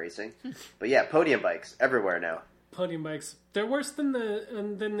he's back racing. But yeah, podium bikes everywhere now. Podium bikes. They're worse than the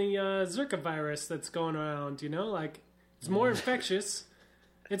Zika virus that's going around, Like, it's more infectious.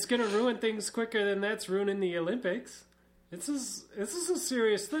 It's going to ruin things quicker than that's ruining the Olympics. This is a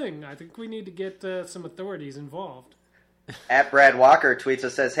serious thing. I think we need to get some authorities involved. At Brad Walker tweets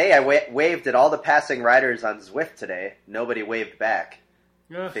us, says, "Hey, I waved at all the passing riders on Zwift today. Nobody waved back."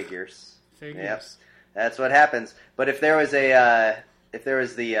 Ugh, Figures. Yep. That's what happens. But if there was the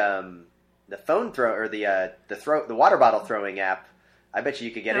phone throw or the water bottle throwing app, I bet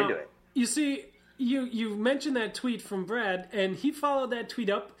you could get into it. You see, you mentioned that tweet from Brad, and he followed that tweet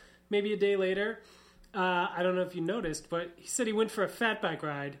up maybe a day later. I don't know if you noticed, but he said he went for a fat bike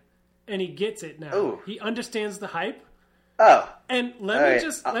ride, and he gets it now. Ooh. He understands the hype. Oh, and let me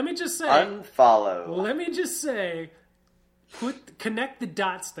just say, unfollow. Let me just say, connect the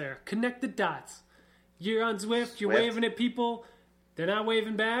dots there. Connect the dots. You're on Zwift. You're waving at people. They're not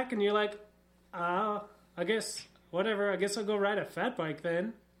waving back, and you're like, I guess whatever. I guess I'll go ride a fat bike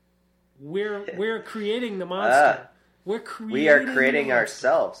then. We're creating the monster. We are creating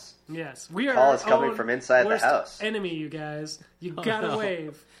ourselves. Yes, we are. Call is coming from inside the house. Enemy, you guys. You gotta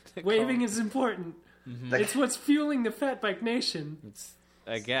wave. Waving is important. Mm-hmm. It's what's fueling the fat bike nation.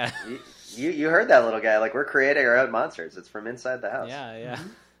 I guess. You heard that, little guy. Like, we're creating our own monsters. It's from inside the house. Yeah. Mm-hmm.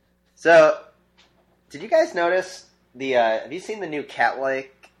 So, did you guys notice have you seen the new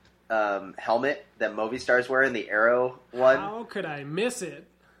cat-like helmet that Movistar's wearing, the Arrow one? How could I miss it?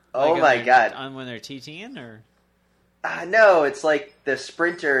 Oh my god! On when they're TTing, or no, it's like the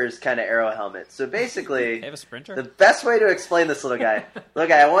Sprinter's kind of Arrow helmet. So basically, they have a Sprinter. The best way to explain this, little guy,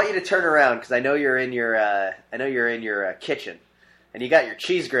 I want you to turn around because I know you're in your kitchen, and you got your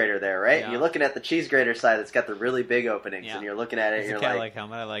cheese grater there, right? Yeah. And you're looking at the cheese grater side that's got the really big openings, and you're looking at it, and you're like,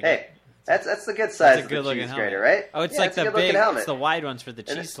 helmet. I like hey. it. That's the good size of the good-looking cheese helmet. grater, right? Oh, it's yeah, like the big, helmet. it's the wide ones for the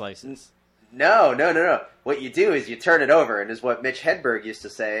cheese slices. No. What you do is you turn it over, and is what Mitch Hedberg used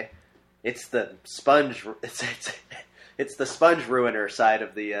to say. It's the sponge. It's the sponge ruiner side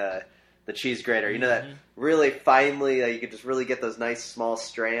of the cheese grater. You know that really finely. You could just really get those nice small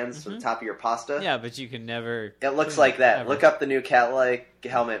strands to the top of your pasta. Yeah, but you can never. It looks like that. Ever. Look up the new cat-like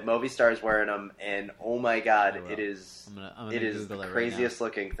helmet. Movistar's wearing them, and oh my god, it is. I'm gonna it is Google the it craziest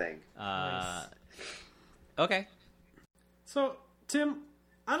looking thing. Nice. Okay. So, Tim,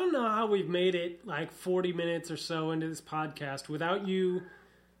 I don't know how we've made it like 40 minutes or so into this podcast without you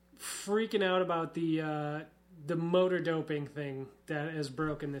freaking out about the motor doping thing that has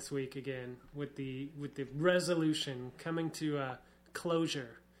broken this week again with the resolution coming to a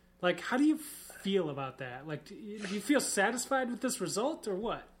closure. Like, how do you feel about that? Like, do you feel satisfied with this result or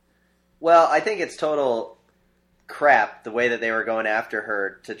what? Well, I think it's total crap the way that they were going after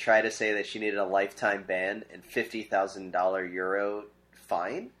her to try to say that she needed a lifetime ban and €50,000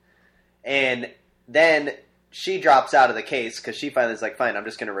 fine. And then she drops out of the case because she finally is like, fine, I'm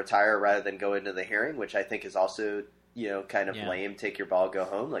just going to retire rather than go into the hearing, which I think is also, kind of lame. Take your ball, go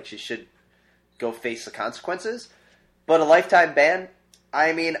home. Like, she should go face the consequences. But a lifetime ban,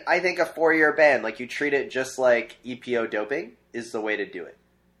 I mean, I think a 4-year ban, like you treat it just like EPO doping, is the way to do it.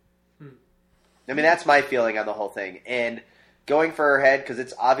 I mean, that's my feeling on the whole thing. And going for her head, because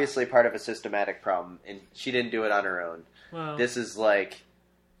it's obviously part of a systematic problem, and she didn't do it on her own. Wow. This is like...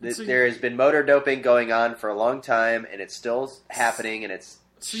 there has been motor doping going on for a long time, and it's still happening, and it's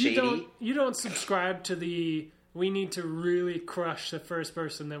shady. You don't subscribe to the we need to really crush the first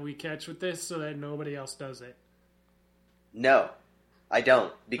person that we catch with this so that nobody else does it. No, I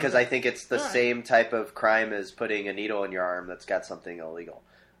don't, because I think it's the same type of crime as putting a needle in your arm that's got something illegal.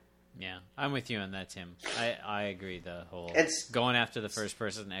 Yeah, I'm with you on that, Tim. I agree. The whole going after the first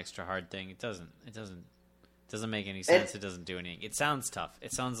person extra hard thing. It doesn't make any sense. It doesn't do anything. It sounds tough.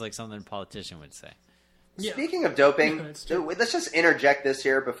 It sounds like something a politician would say. Yeah. Speaking of doping, let's just interject this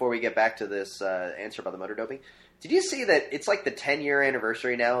here before we get back to this answer about the motor doping. Did you see that it's like the 10-year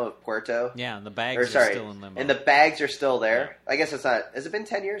anniversary now of Puerto? Yeah, and the bags are still in limbo. And the bags are still there. Yeah. I guess it's not. Has it been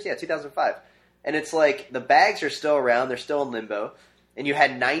 10 years? Yeah, 2005. And it's like the bags are still around. They're still in limbo. And you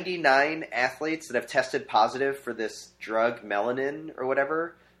had 99 athletes that have tested positive for this drug, melanin or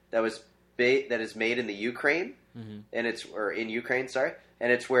whatever, that is made in the Ukraine, and in Ukraine,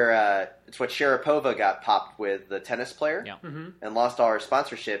 and it's where it's what Sharapova got popped with, the tennis player, and lost all her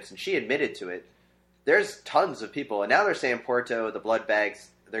sponsorships, and she admitted to it. There's tons of people, and now they're saying Porto, the blood bags,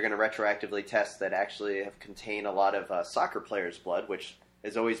 they're going to retroactively test that actually have contained a lot of soccer players' blood, which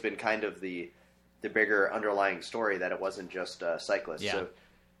has always been kind of the bigger underlying story that it wasn't just cyclists. Yeah. So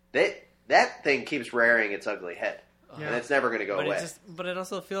that thing keeps rearing its ugly head, Yeah. and it's never going to go away. But it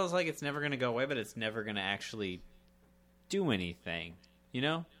also feels like it's never going to go away, but it's never going to actually do anything. You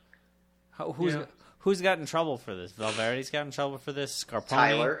know? Who's got in trouble for this? Valverde's got in trouble for this.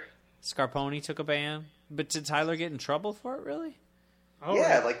 Scarponi took a ban. But did Tyler get in trouble for it, really? Oh,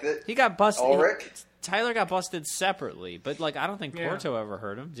 yeah, he got busted. Ulrich? Tyler got busted separately, but like I don't think Porto ever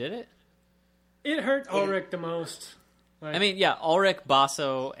hurt him, did it? It hurt Ulrich the most. I mean, yeah, Ulrich,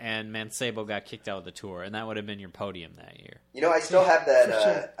 Basso, and Mancebo got kicked out of the tour, and that would have been your podium that year. You know, I still have that.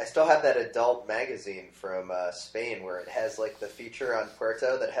 Sure. I still have that adult magazine from Spain where it has like the feature on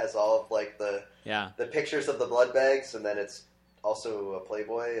Puerto that has all of like the pictures of the blood bags, and then it's also a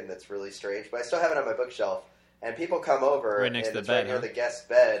Playboy, and it's really strange. But I still have it on my bookshelf, and people come over right next and to the it's bed, right near the guest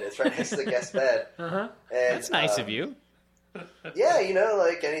bed. It's right next to the guest bed. Uh-huh. And, that's nice of you. Yeah, you know,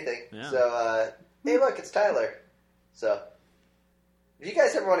 like anything. Yeah. So, hey, look, it's Tyler. So. If you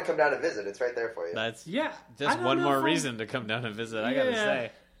guys ever want to come down and visit, it's right there for you. That's Yeah. just one more reason to come down and visit, I gotta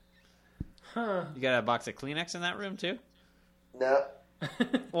say. Huh. You got a box of Kleenex in that room, too? No.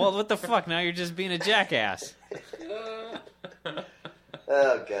 Well, what the fuck? Now you're just being a jackass.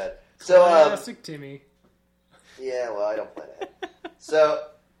 Oh, God. So, Classic Timmy. yeah, well, I don't play that. So,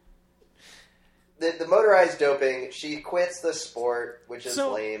 the motorized doping, she quits the sport, which is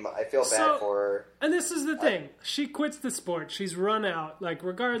lame. I feel bad for her. And this is the thing. She quits the sport. She's run out. Like,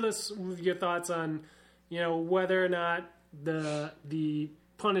 regardless of your thoughts on, whether or not the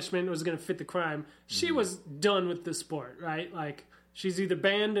punishment was going to fit the crime, she was done with the sport, right? Like, she's either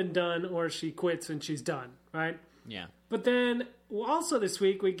banned and done, or she quits and she's done, right? Yeah. But then, also this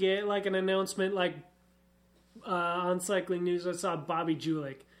week, we get, like, an announcement, like, on Cycling News, I saw Bobby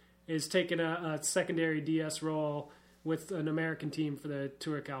Julich is taking a secondary DS role with an American team for the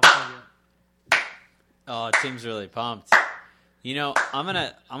Tour of California. Oh, team's really pumped. I'm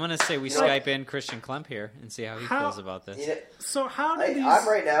gonna say we Skype in Christian Klemp here and see how he feels about this. So how do these...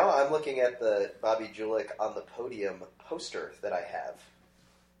 I'm looking at the Bobby Julich on the podium poster that I have.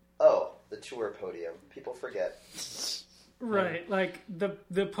 Oh, the tour podium. People forget. Right, like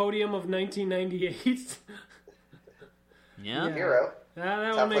the podium of 1998. Yeah. Hero. That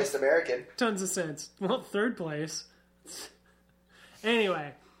Top one makes placed American. tons of sense. Well, third place.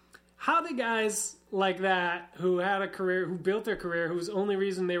 Anyway, how do guys like that who had a career, who built their career, whose only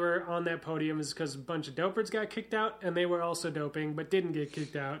reason they were on that podium is because a bunch of dopers got kicked out, and they were also doping but didn't get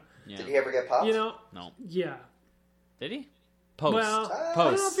kicked out. Yeah. Did he ever get popped? No. Yeah. Did he? Post. Well, I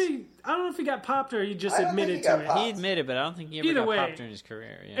Post. don't know if he got popped or he just I don't think admitted he got to it. popped. He admitted, but I don't think he ever Either got way, popped during his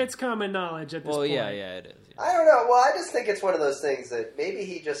career. Yeah. It's common knowledge at this point. yeah, it is. Yeah. I don't know. Well, I just think it's one of those things that maybe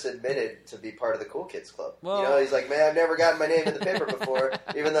he just admitted to be part of the Cool Kids Club. Well, he's like, man, I've never gotten my name in the paper before,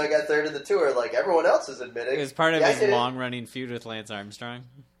 even though I got third in the tour. Like, everyone else is admitting. It was part of his long-running feud with Lance Armstrong.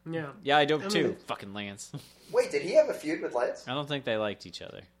 Yeah. Yeah, I doped too. Fucking Lance. Wait, did he have a feud with Lance? I don't think they liked each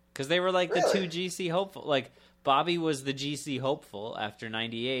other. Because they were like the two GC hopeful. Like, Bobby was the GC hopeful after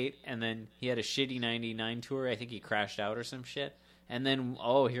 98, and then he had a shitty 99 tour. I think he crashed out or some shit. And then,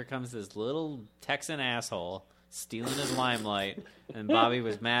 here comes this little Texan asshole stealing his limelight. And Bobby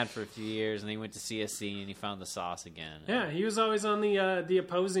was mad for a few years, and then he went to CSC, and he found the sauce again. Yeah, he was always on the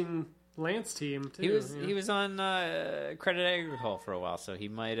opposing Lance team, too. He was on Credit Agricole for a while, so he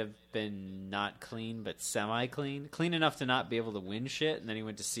might have been not clean, but semi-clean. Clean enough to not be able to win shit, and then he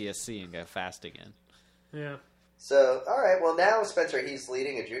went to CSC and got fast again. Yeah. So, all right. Well, now, Spencer, he's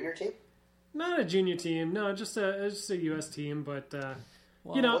leading a junior team? Not a junior team. No, just a U.S. team. But,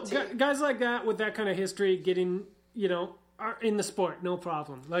 what team? guys like that with that kind of history getting, are in the sport, no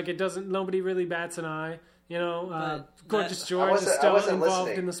problem. Like, nobody really bats an eye. Gorgeous George is still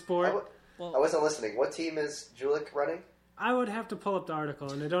involved in the sport. I wasn't listening. What team is Julich running? I would have to pull up the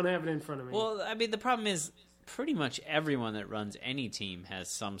article, and I don't have it in front of me. Well, I mean, the problem is pretty much everyone that runs any team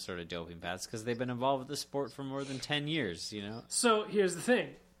has some sort of doping pads because they've been involved with the sport for more than 10 years, So here's the thing.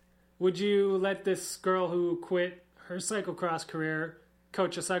 Would you let this girl who quit her cyclocross career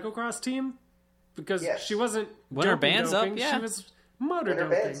coach a cyclocross team? Because she wasn't when her band's doping, up, yeah. She was motor doping.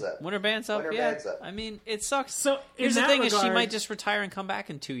 When her band's up, band's up. I mean, it sucks. So here's the thing: is she might just retire and come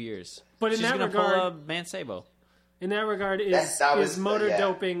back in 2 years. But she's in that gonna regard, pull a Mancebo. In that regard, is motor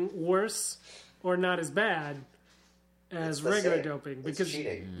doping worse or not as bad as regular doping? Because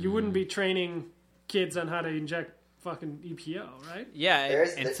you wouldn't be training kids on how to inject fucking EPO, right? Yeah,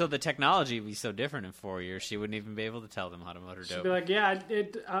 until the technology would be so different in 4 years, she wouldn't even be able to tell them how to motor dope. She'd be like, yeah,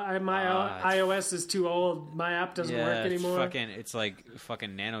 my iOS is too old. My app doesn't work anymore. It's like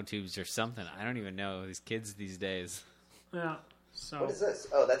fucking nanotubes or something. I don't even know these kids these days. Yeah. So what is this?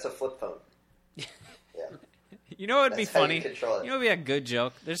 Oh, that's a flip phone. Yeah. You know what would be That's how you funny? control it. You know what would be a good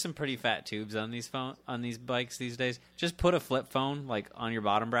joke? There's some pretty fat tubes on these bikes these days. Just put a flip phone like on your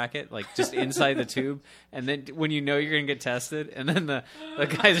bottom bracket, like just inside the tube, and then when you know you're gonna get tested, and then the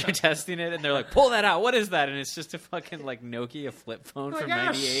guys are testing it, and they're like, "Pull that out. What is that?" And it's just a fucking like Nokia flip phone from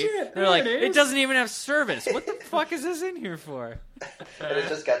 '98. shit, They're there like, it "It is." doesn't even have service. What the fuck is this in here for?" And it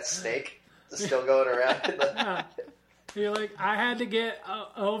just got Snake still going around. You're like, I had to get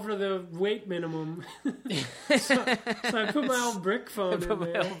over the weight minimum, so I put my old brick phone Put in my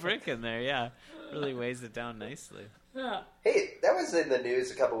there. old brick in there. Yeah, really weighs it down nicely. Yeah. Hey, that was in the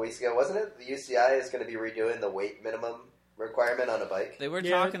news a couple weeks ago, wasn't it? The UCI is going to be redoing the weight minimum requirement on a bike. They were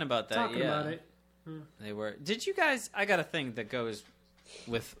Yeah, talking about that. Talking yeah, about it. they were. Did you guys? I got a thing that goes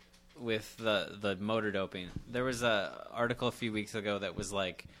with the motor doping. There was a article a few weeks ago that was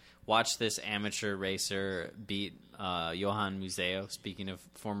like, watch this amateur racer beat Johan Museo, speaking of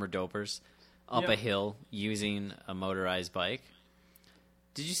former dopers, up a hill using a motorized bike.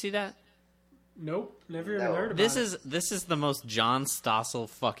 Did you see that? Nope, never even No. heard about This it. is the most John Stossel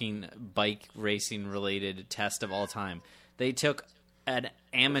fucking bike racing related test of all time. They took an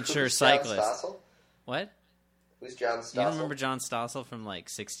amateur Who's cyclist. John Stossel? What? Who's John Stossel? You don't remember John Stossel from like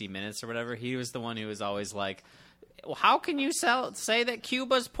 60 Minutes or whatever? He was the one who was always like, well, how can you say that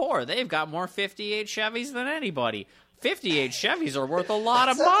Cuba's poor? They've got more 58 Chevys than anybody. 58 Chevys are worth a lot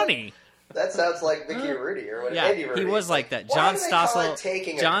of money. That sounds like Mickey Rooney or what? Yeah, Andy Rooney. he was like that. Why John do they call Stossel. it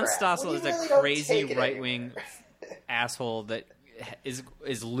taking a John crap? Stossel Well, is you a really don't crazy take it right wing anywhere. asshole that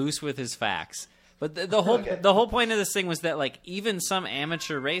is loose with his facts. But the whole Okay. the whole point of this thing was that like even some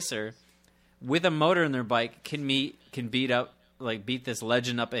amateur racer with a motor in their bike can beat this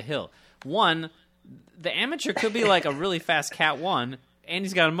legend up a hill. One, the amateur could be like a really fast Cat 1, and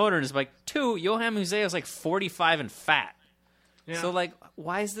he's got a motor in his bike. Two, Johan Museo is like 45 and fat. Yeah. So like,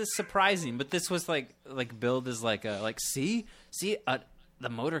 why is this surprising? But this was like billed as like see, the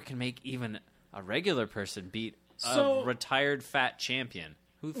motor can make even a regular person beat So- a retired fat champion.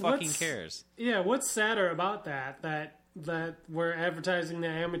 Who fucking What's- cares? Yeah, what's sadder about that we're advertising that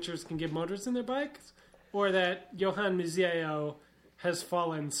amateurs can get motors in their bikes, or that Johan Museo has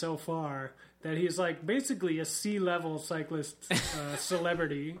fallen so far that he's like basically a C-level cyclist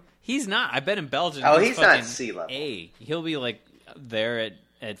celebrity. He's not. I bet in Belgium. Oh, he's not fucking sea level. He'll be like there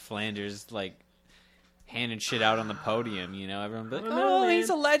at Flanders, like handing shit out on the podium. You know, everyone be like, I don't know, "Oh, man. he's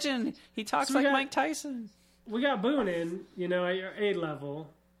a legend. He talks So we like got- Mike Tyson." We got Boone in, at your A level.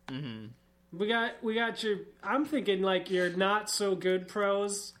 Mm-hmm. We got your. I'm thinking like your not so good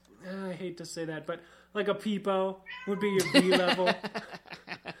pros. I hate to say that, but like a Peepo would be your B level.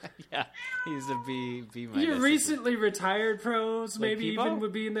 Yeah, he's a B minus. Your recently retired pros Like maybe Peepo? even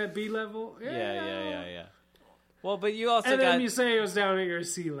would be in that B level. Yeah. Well, but you also And got. then Museo's down at your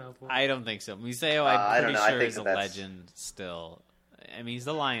C level. I don't think so. Museo, I I'm don't pretty know. I sure think is a that's- legend still. I mean, he's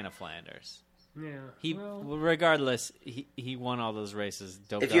the Lion of Flanders. Yeah. Regardless, he won all those races.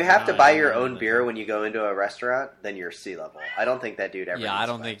 Doped If you up have and to all buy that, your and own all beer that. when you go into a restaurant, then you're sea level. I don't think that dude ever. Yeah, needs I to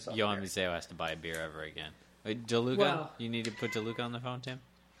don't buy think himself Johan beer. Museo has to buy a beer ever again. Wait, DeLuca? Well- You need to put DeLuca on the phone, Tim?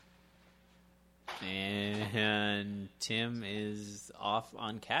 And Tim is off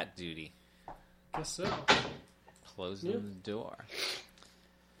on cat duty. Guess so. Closing Yeah. the door.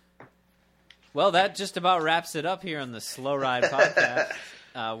 Well, that just about wraps it up here on the Slow Ride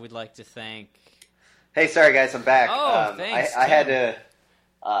podcast. We'd like to thank... Hey, sorry guys, I'm back. Oh, thanks, I had Tim.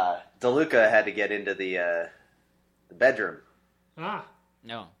 to. DeLuca had to get into the bedroom. Ah.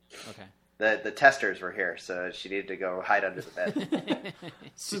 No, okay. The testers were here, so she needed to go hide under the bed.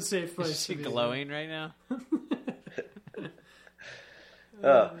 It's a safe place. Is she to be. glowing right now?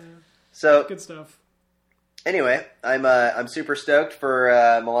 So Good stuff. anyway, I'm super stoked for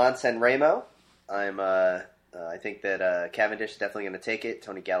Milan San Remo. I think that Cavendish is definitely going to take it.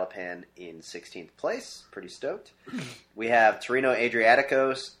 Tony Gallopin in 16th place. Pretty stoked. We have Torino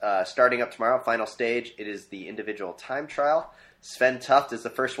Adriatico starting up tomorrow, final stage. It is the individual time trial. Sven Tuft is the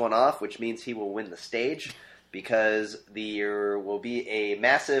first one off, which means he will win the stage because there will be a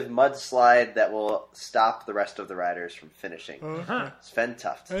massive mudslide that will stop the rest of the riders from finishing. Sven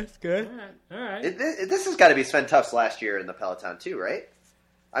Tuft. That's good. All right. This has got to be Sven Tuft's last year in the Peloton too, right?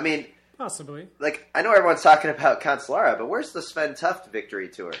 I mean, Possibly. like, I know everyone's talking about Cancellara, but where's the Sven Tuft victory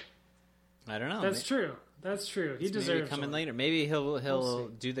tour? I don't know. That's true. That's true. He Maybe deserves coming one. later. Maybe he'll We'll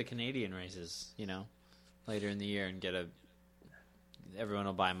see. do the Canadian races, later in the year and get everyone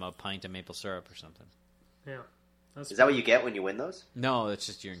will buy him a pint of maple syrup or something. Yeah. That's Is that what you get when you win those? No, it's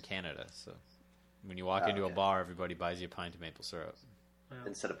just you're in Canada, so when you walk into a okay. bar, everybody buys you a pint of maple syrup.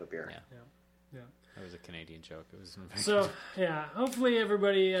 Instead of a beer. Yeah. Yeah. That was a Canadian joke. It was So, yeah, hopefully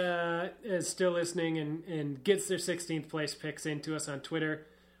everybody is still listening and gets their 16th place picks into us on Twitter.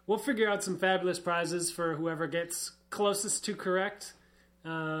 We'll figure out some fabulous prizes for whoever gets closest to correct.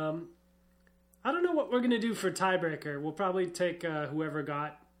 I don't know what we're going to do for tiebreaker. We'll probably take whoever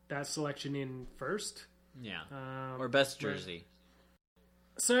got that selection in first. Yeah. Or best jersey.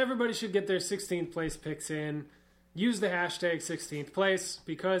 So everybody should get their 16th place picks in. Use the hashtag 16th place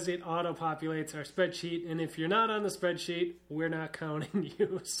because it auto-populates our spreadsheet. And if you're not on the spreadsheet, we're not counting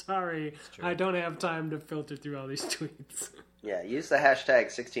you. Sorry, I don't have time to filter through all these tweets. Yeah, use the hashtag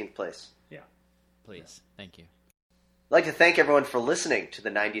 16th place. Yeah. Please. Thank you. I'd like to thank everyone for listening to the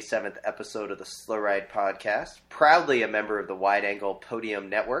 97th episode of the Slow Ride Podcast, proudly a member of the Wide Angle Podium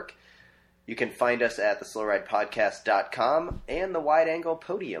Network. You can find us at theslowridepodcast.com and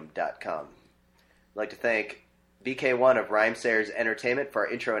thewideanglepodium.com. I'd like to thank BK1 of Rhymesayers Entertainment for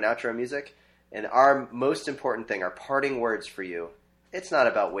our intro and outro music. And our most important thing, our parting words for you, it's not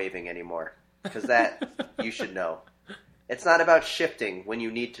about waving anymore, because that you should know. It's not about shifting when you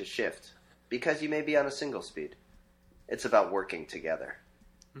need to shift, because you may be on a single speed. It's about working together.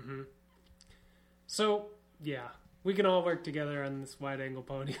 Mm-hmm. So, yeah, we can all work together on this Wide Angle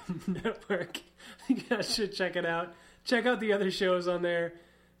Podium Network. You guys should check it out. Check out the other shows on there.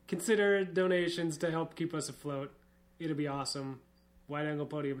 Consider donations to help keep us afloat. It'll be awesome.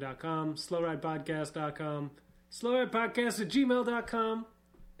 WideAnglePodium.com, SlowRidePodcast.com, SlowRidePodcast@gmail.com,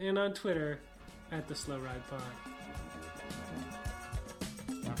 and on Twitter at the Slow Ride Pod.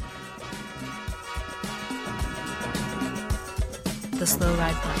 The Slow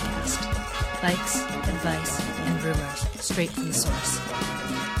Ride Podcast. Bikes, advice, and rumors straight from the source.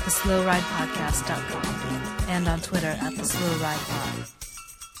 TheSlowRidePodcast.com and on Twitter at the Slow Ride Pod.